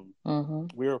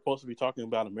were supposed to be talking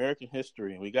about American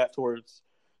history, and we got towards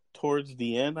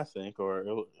the end, I think,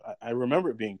 I remember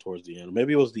it being towards the end.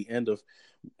 Maybe it was the end of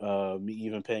me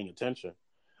even paying attention.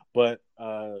 But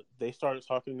they started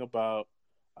talking about,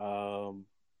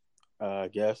 I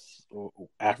guess,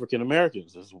 African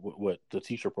Americans is what the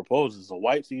teacher proposes. A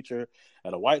white teacher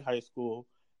at a white high school,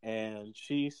 and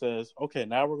she says, "Okay,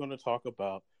 now we're going to talk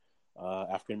about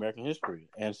African American history."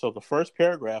 And so the first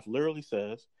paragraph literally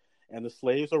says, "And the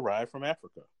slaves arrived from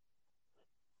Africa."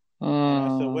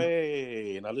 And I said,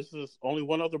 "Wait, now this is only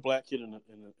one other black kid in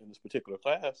this particular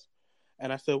class."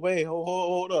 And I said, "Wait,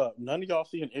 hold up. None of y'all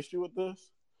see an issue with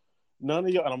this? None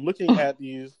of y'all." And I'm looking at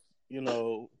these,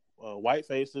 white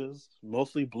faces,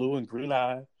 mostly blue and green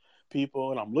eye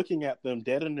people. And I'm looking at them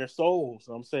dead in their souls.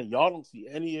 And I'm saying, y'all don't see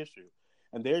any issue.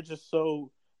 And they're just so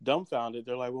dumbfounded.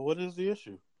 They're like, "Well, what is the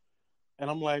issue?" And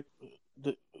I'm like,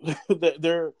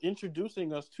 they're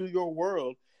introducing us to your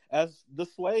world as the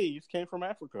slaves came from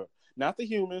Africa, not the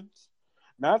humans,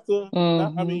 not. I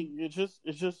Mm-hmm. mean, it's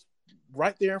just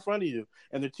right there in front of you,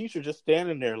 and the teacher just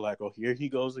standing there like, oh, here he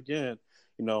goes again,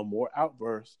 more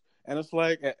outbursts. And it's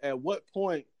like, at what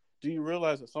point do you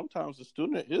realize that sometimes the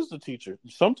student is the teacher?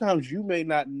 Sometimes you may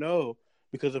not know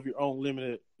because of your own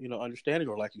limited, understanding,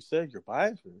 or like you said, your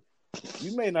biases.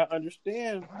 You may not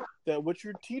understand that what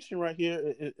you're teaching right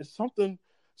here is something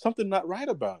not right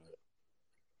about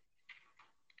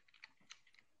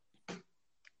it.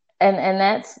 And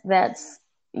that's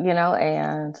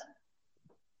and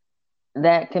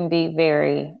that can be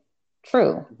very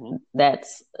true. Mm-hmm.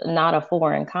 That's not a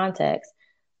foreign context,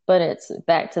 but it's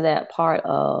back to that part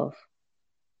of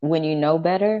when you know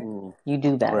better, you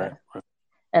do better. Right.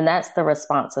 And that's the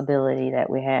responsibility that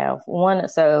we have.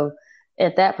 So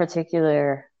at that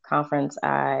particular conference,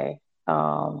 I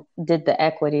did the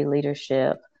equity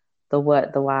leadership, the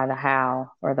what, the why, the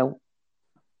how, or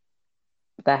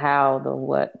the how, the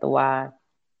what, the why.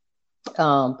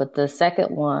 But the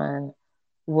second one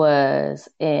was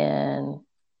in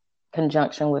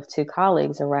conjunction with two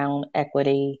colleagues around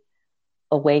equity,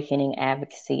 awakening,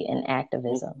 advocacy, and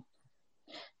activism.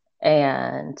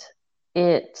 And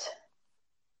it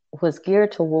was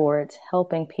geared towards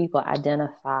helping people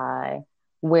identify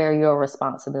where your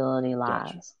responsibility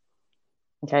lies.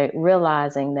 Gotcha. Okay,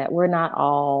 realizing that we're not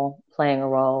all playing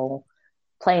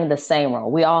the same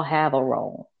role. We all have a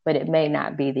role, but it may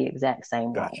not be the exact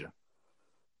same role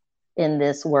in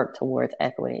this work towards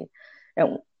equity.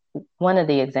 And one of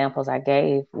the examples I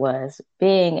gave was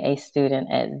being a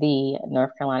student at the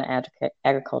North Carolina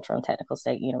Agricultural and Technical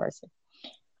State University.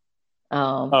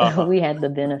 We had the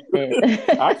benefit.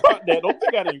 I caught that. Don't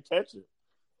think I didn't catch it.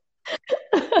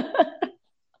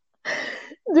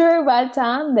 During my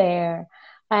time there,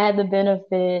 I had the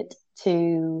benefit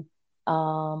to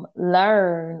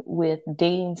learn with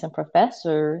deans and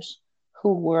professors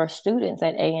who were students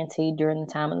at A&T during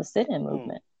the time of the sit-in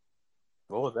movement.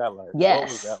 What was that like? Yes.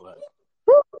 What was that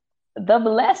like? The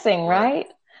blessing, right?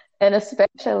 And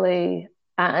especially,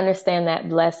 I understand that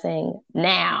blessing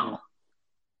now.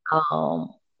 It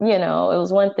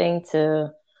was one thing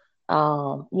to,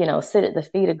 sit at the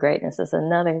feet of greatness. It's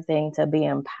another thing to be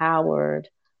empowered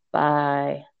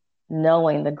by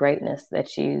knowing the greatness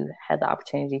that you had the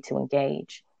opportunity to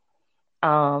engage.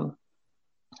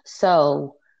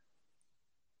 So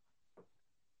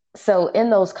in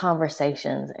those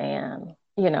conversations and,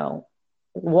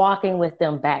 walking with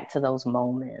them back to those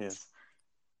moments,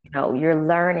 you're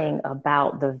learning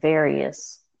about the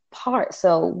various parts.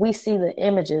 So we see the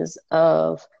images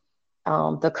of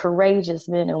the courageous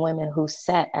men and women who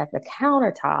sat at the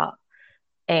countertop,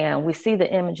 and we see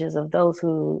the images of those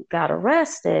who got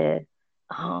arrested.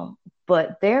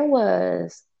 But there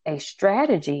was a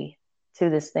strategy to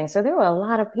this thing. So there were a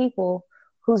lot of people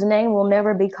whose name will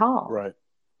never be called. Right.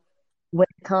 When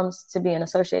it comes to being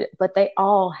associated, but they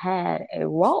all had a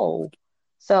role.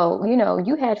 So,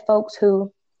 you had folks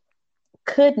who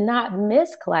could not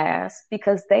miss class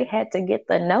because they had to get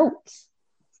the notes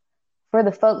for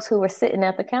the folks who were sitting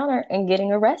at the counter and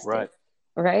getting arrested.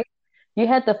 Right? You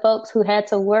had the folks who had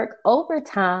to work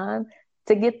overtime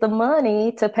to get the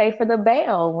money to pay for the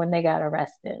bail when they got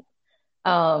arrested.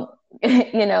 You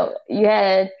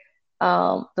had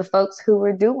the folks who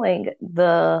were doing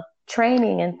the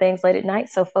training and things late at night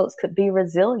so folks could be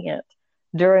resilient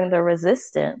during the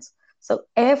resistance. So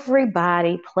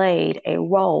everybody played a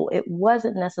role. It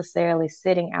wasn't necessarily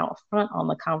sitting out front on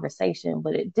the conversation,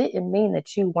 but it didn't mean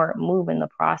that you weren't moving the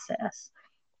process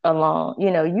along.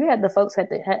 You had the folks had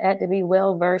to be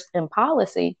well versed in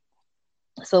policy.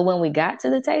 So when we got to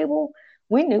the table,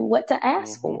 we knew what to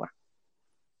ask for.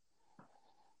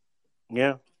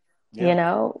 Yeah.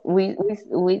 We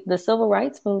the civil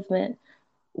rights movement,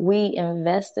 we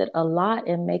invested a lot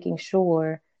in making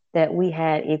sure that we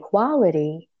had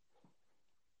equality,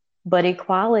 but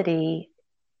equality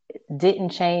didn't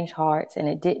change hearts and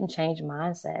it didn't change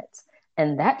mindsets.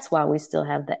 And that's why we still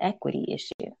have the equity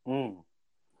issue.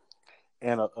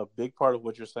 And a big part of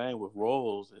what you're saying with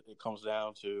roles, it comes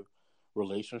down to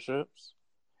relationships.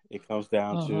 It comes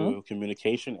down to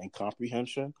communication and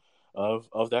comprehension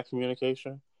of that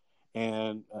communication.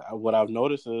 And what I've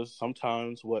noticed is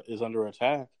sometimes what is under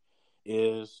attack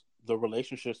is the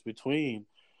relationships between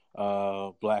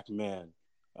Black men,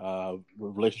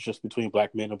 relationships between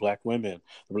Black men and Black women,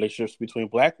 the relationships between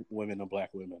Black women and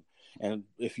Black women. And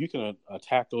if you can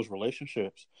attack those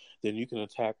relationships, then you can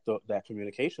attack that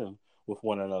communication with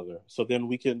one another. So then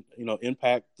we can,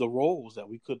 impact the roles that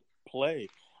we could play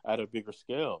at a bigger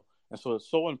scale. And so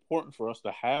it's so important for us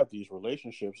to have these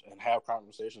relationships and have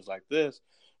conversations like this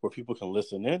where people can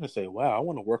listen in and say, wow, I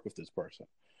want to work with this person.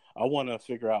 I want to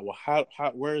figure out, well,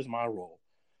 where is my role?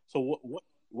 So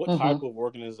what type Mm-hmm. of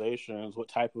organizations, what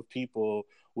type of people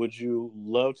would you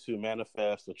love to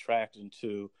manifest, attract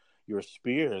into your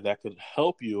sphere that could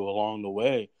help you along the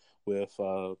way with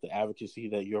the advocacy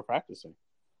that you're practicing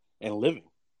and living?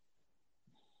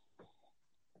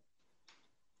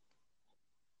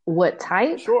 What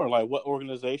type? Sure. Like what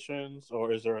organizations,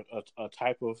 or is there a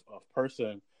type of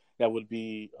person that would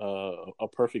be a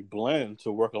perfect blend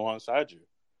to work alongside you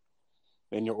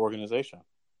in your organization?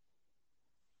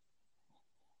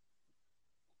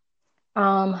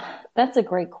 Um, that's a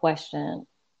great question.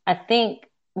 I think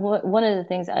one of the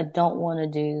things I don't want to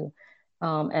do,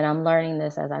 and I'm learning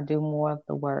this as I do more of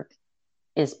the work,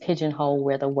 is pigeonhole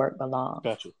where the work belongs.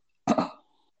 Gotcha.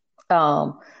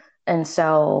 Um, and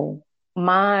so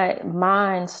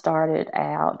mine started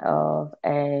out of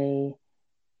a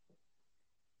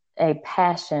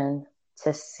passion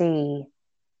to see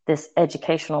this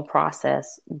educational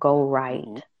process go right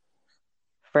Mm-hmm.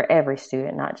 for every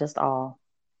student, not just all,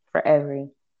 for every.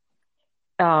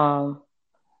 Um,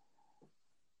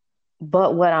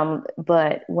 but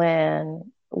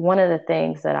when one of the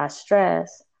things that I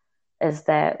stress is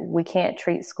that we can't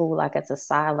treat school like it's a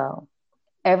silo.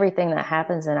 Everything that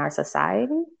happens in our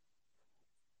society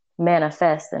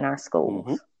manifests in our Mm-hmm.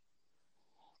 schools.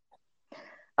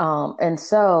 And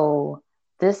so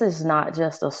this is not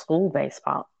just a school-based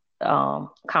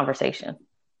conversation,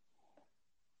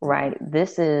 right?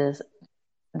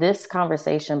 This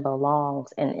conversation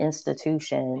belongs in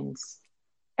institutions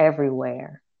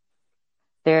everywhere.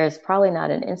 There's probably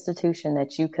not an institution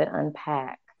that you could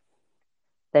unpack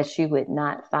that you would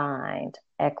not find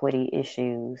equity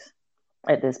issues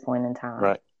at this point in time.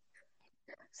 Right.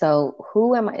 So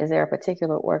who am I? Is there a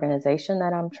particular organization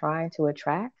that I'm trying to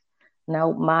attract?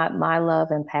 No, my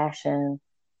love and passion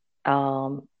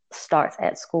starts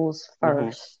at schools Mm-hmm.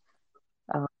 first,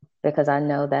 um, because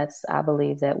I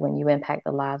believe that when you impact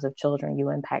the lives of children, you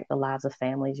impact the lives of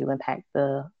families, you impact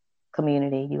the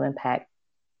community, you impact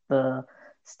the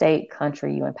state,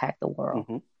 country, you impact the world.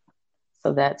 Mm-hmm.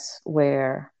 So that's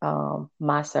where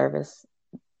my service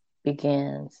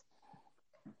begins.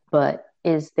 But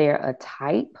is there a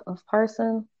type of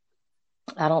person?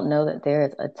 I don't know that there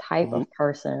is a type Mm-hmm. of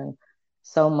person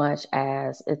so much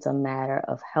as it's a matter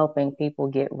of helping people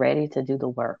get ready to do the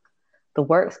work. The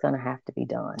work's going to have to be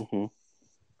done, Mm-hmm.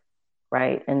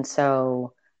 right? And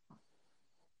so,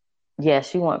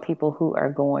 yes, you want people who are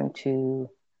going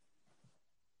to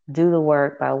do the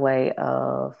work by way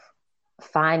of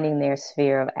finding their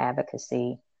sphere of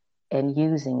advocacy and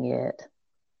using it.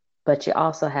 But you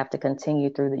also have to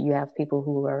continue through that. You have people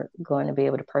who are going to be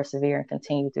able to persevere and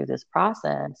continue through this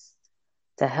process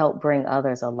to help bring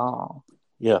others along.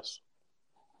 Yes.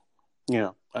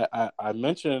 Yeah. I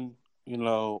mentioned,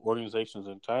 organizations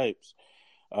and types,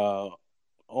 uh,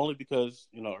 only because,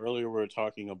 earlier we were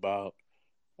talking about,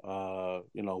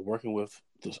 working with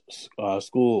the,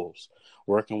 schools,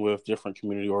 working with different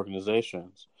community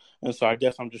organizations. And so I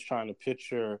guess I'm just trying to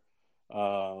picture,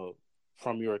 uh,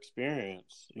 from your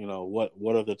experience,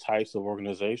 what are the types of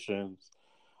organizations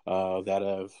that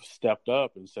have stepped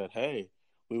up and said, hey,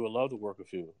 we would love to work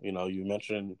with you. You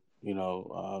mentioned, churches,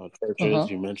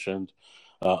 Mm-hmm. you mentioned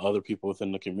other people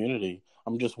within the community.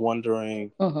 I'm just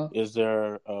wondering, Mm-hmm. is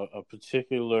there a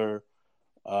particular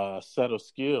set of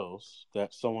skills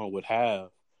that someone would have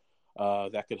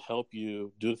that could help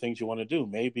you do the things you want to do?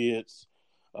 Maybe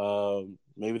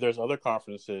maybe there's other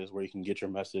conferences where you can get your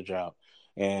message out,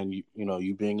 and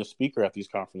you being a speaker at these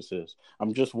conferences.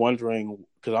 I'm just wondering,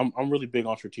 because I'm really big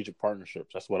on strategic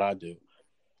partnerships. That's what I do,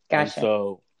 and Gotcha.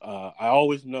 so I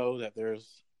always know that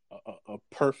there's a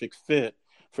perfect fit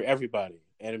for everybody,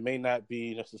 and it may not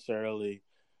be necessarily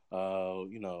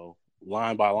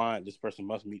line by line. This person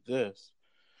must meet this,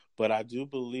 but I do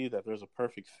believe that there's a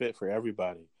perfect fit for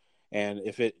everybody. And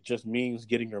if it just means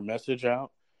getting your message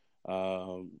out,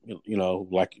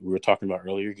 like we were talking about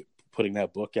earlier, putting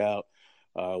that book out,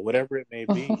 whatever it may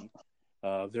be,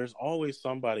 there's always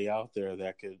somebody out there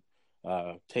that could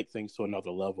take things to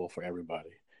another level for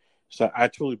everybody. So I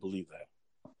truly believe that.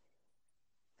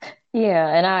 Yeah,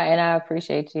 and I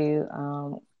appreciate you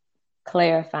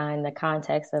clarifying the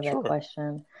context of that Sure.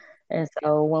 question. And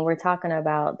so when we're talking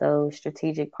about those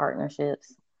strategic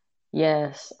partnerships,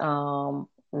 yes,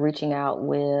 reaching out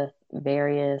with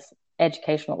various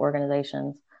educational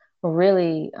organizations,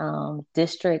 really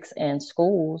districts and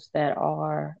schools that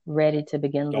are ready to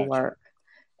begin the Gotcha. work,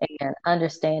 and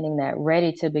understanding that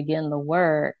ready to begin the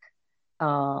work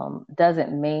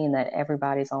doesn't mean that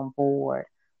everybody's on board,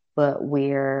 but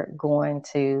we're going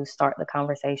to start the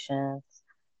conversations.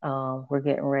 We're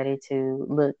getting ready to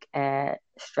look at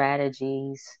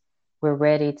strategies. We're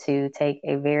ready to take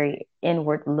a very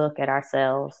inward look at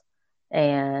ourselves.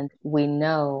 And we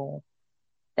know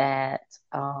that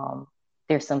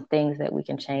there's some things that we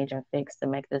can change and fix to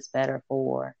make this better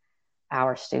for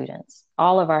our students.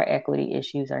 All of our equity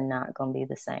issues are not going to be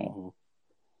the same.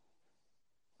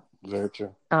 Very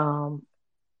true.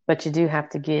 But you do have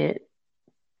to get,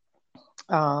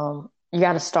 you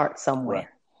got to start somewhere. Right.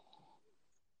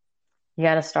 You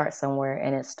got to start somewhere,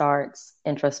 and it starts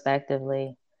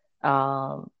introspectively.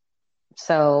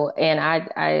 So, and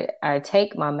I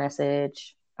take my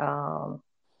message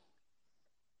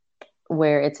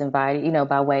where it's invited,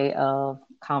 by way of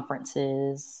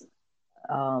conferences.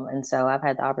 And so I've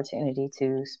had the opportunity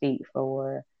to speak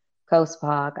for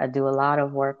COSPOC. I do a lot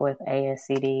of work with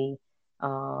ASCD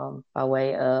by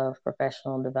way of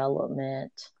professional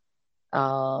development.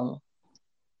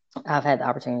 I've had the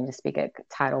opportunity to speak at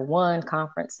Title I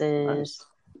conferences.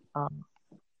 Nice.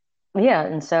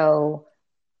 And so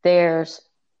I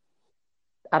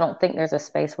don't think there's a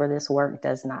space where this work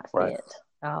does not fit.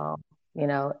 Right.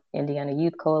 Indiana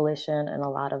Youth Coalition and a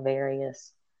lot of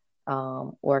various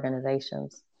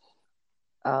organizations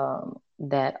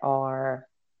that are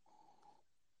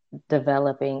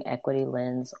developing equity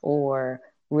lens or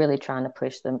really trying to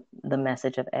push the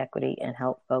message of equity and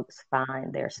help folks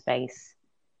find their space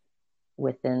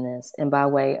within this. And by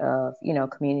way of,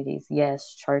 communities,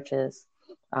 yes, churches.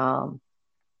 I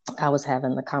was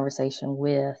having the conversation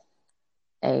with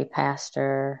a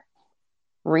pastor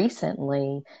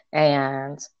recently,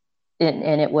 and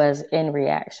it was in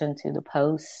reaction to the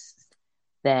post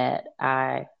that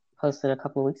I posted a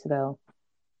couple of weeks ago.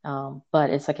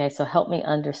 But it's okay. So help me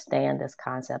understand this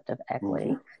concept of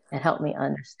equity and help me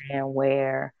understand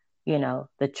where,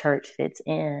 the church fits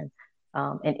in.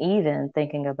 And even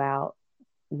thinking about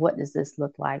what does this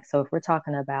look like? So if we're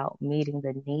talking about meeting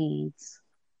the needs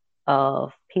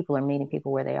of people or meeting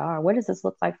people where they are, what does this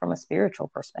look like from a spiritual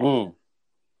perspective?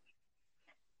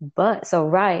 But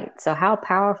so how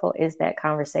powerful is that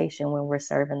conversation when we're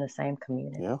serving the same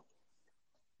community? Yeah.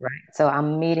 Right. So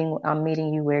I'm meeting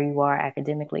you where you are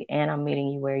academically, and I'm meeting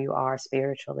you where you are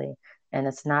spiritually. And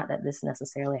it's not that this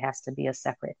necessarily has to be a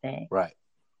separate thing. Right.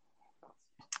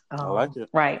 I like it.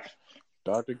 Right.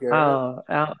 Dr. Garrett. Oh,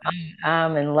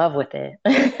 I'm in love with it.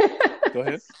 Go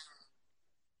ahead.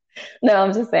 No,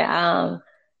 I'm just saying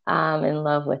I'm in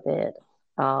love with it.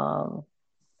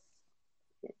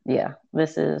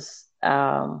 This is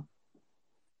from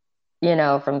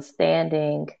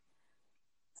standing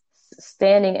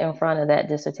in front of that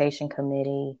dissertation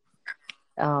committee,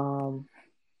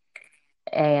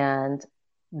 and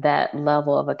that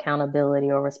level of accountability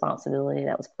or responsibility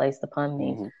that was placed upon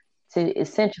me to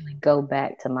essentially go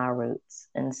back to my roots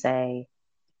and say,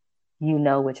 you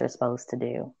know what you're supposed to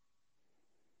do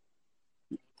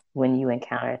when you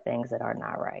encounter things that are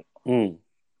not right. And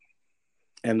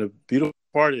the beautiful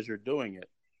part is you're doing it.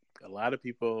 A lot of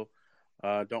people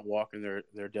don't walk in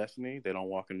their destiny. They don't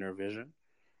walk in their vision.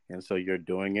 And so you're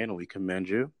doing it, and we commend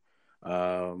you.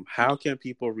 How can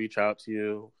people reach out to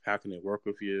you? How can they work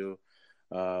with you?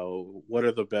 What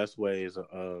are the best ways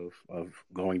of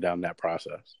going down that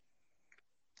process?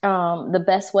 The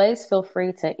best ways, feel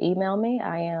free to email me.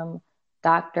 I am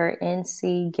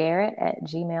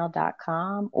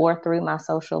drncgarrett@gmail.com or through my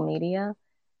social media.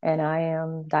 And I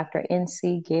am Dr.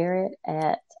 NC Garrett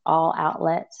at all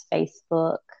outlets,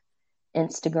 Facebook,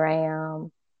 Instagram,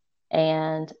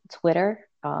 and Twitter.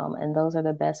 And those are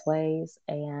the best ways.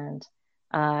 And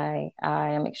I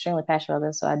am extremely passionate about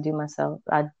this. So I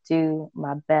do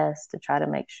my best to try to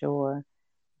make sure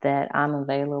that I'm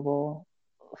available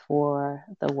for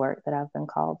the work that I've been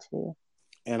called to.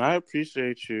 And I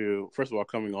appreciate you, first of all,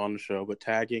 coming on the show, but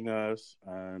tagging us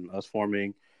and us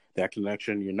forming that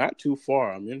connection. You're not too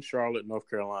far. I'm in Charlotte, North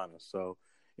Carolina. So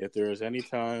if there is any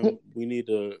time we need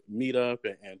to meet up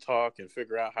and talk and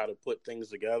figure out how to put things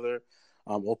together,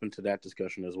 I'm open to that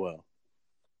discussion as well.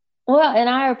 Well, and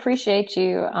I appreciate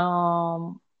you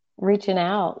reaching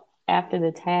out after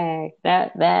the tag.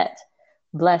 That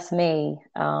blessed me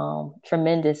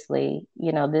tremendously.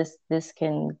 This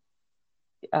can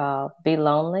be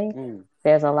lonely.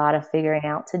 There's a lot of figuring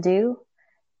out to do.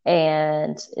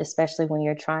 And especially when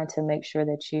you're trying to make sure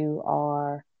that you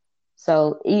are,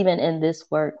 so even in this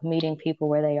work, meeting people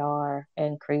where they are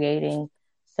and creating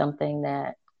something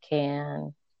that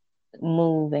can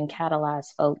move and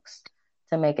catalyze folks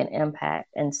to make an impact.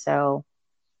 And so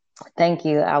thank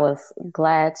you. I was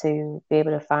glad to be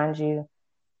able to find you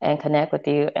and connect with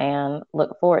you and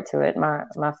look forward to it.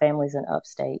 My family's in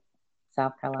upstate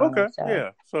South Carolina, Okay, so yeah.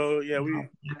 So yeah,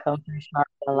 I come through Charlotte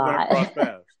a we're gonna lot. cross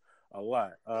paths a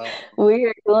lot. We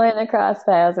are going to cross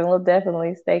paths and we'll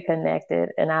definitely stay connected.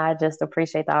 And I just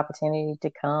appreciate the opportunity to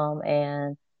come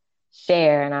and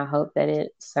share. And I hope that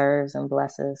it serves and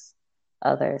blesses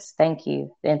others. Thank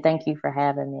you. And thank you for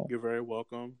having me. You're very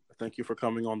welcome. Thank you for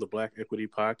coming on the Black Equity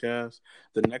Podcast.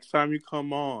 The next time you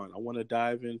come on, I want to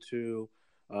dive into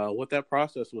what that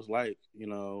process was like,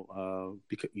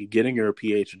 getting your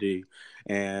PhD.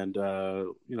 And,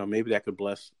 maybe that could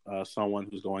bless someone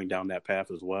who's going down that path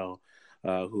as well,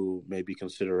 who may be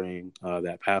considering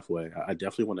that pathway. I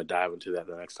definitely want to dive into that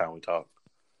the next time we talk.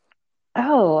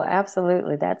 Oh,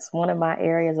 absolutely. That's one of my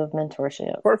areas of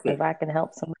mentorship. Perfect. If I can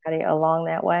help somebody along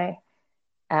that way,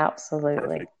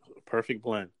 absolutely. Perfect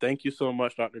blend. Thank you so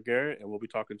much, Dr. Garrett, and we'll be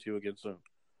talking to you again soon.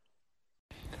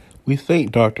 We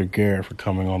thank Dr. Garrett for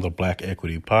coming on the Black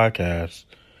Equity Podcast.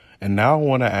 And now I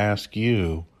want to ask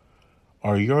you,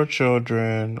 are your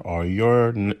children, are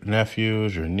your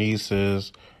nephews, your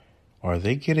nieces, are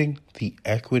they getting the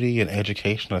equity and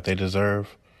education that they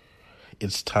deserve?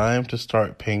 It's time to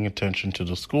start paying attention to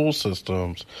the school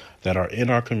systems that are in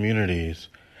our communities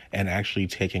and actually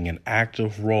taking an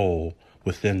active role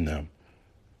within them.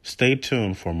 Stay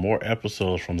tuned for more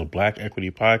episodes from the Black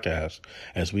Equity Podcast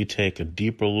as we take a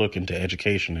deeper look into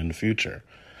education in the future.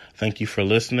 Thank you for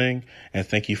listening, and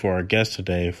thank you for our guest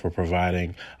today for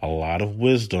providing a lot of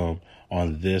wisdom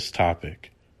on this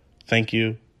topic. Thank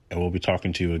you, and we'll be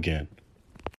talking to you again.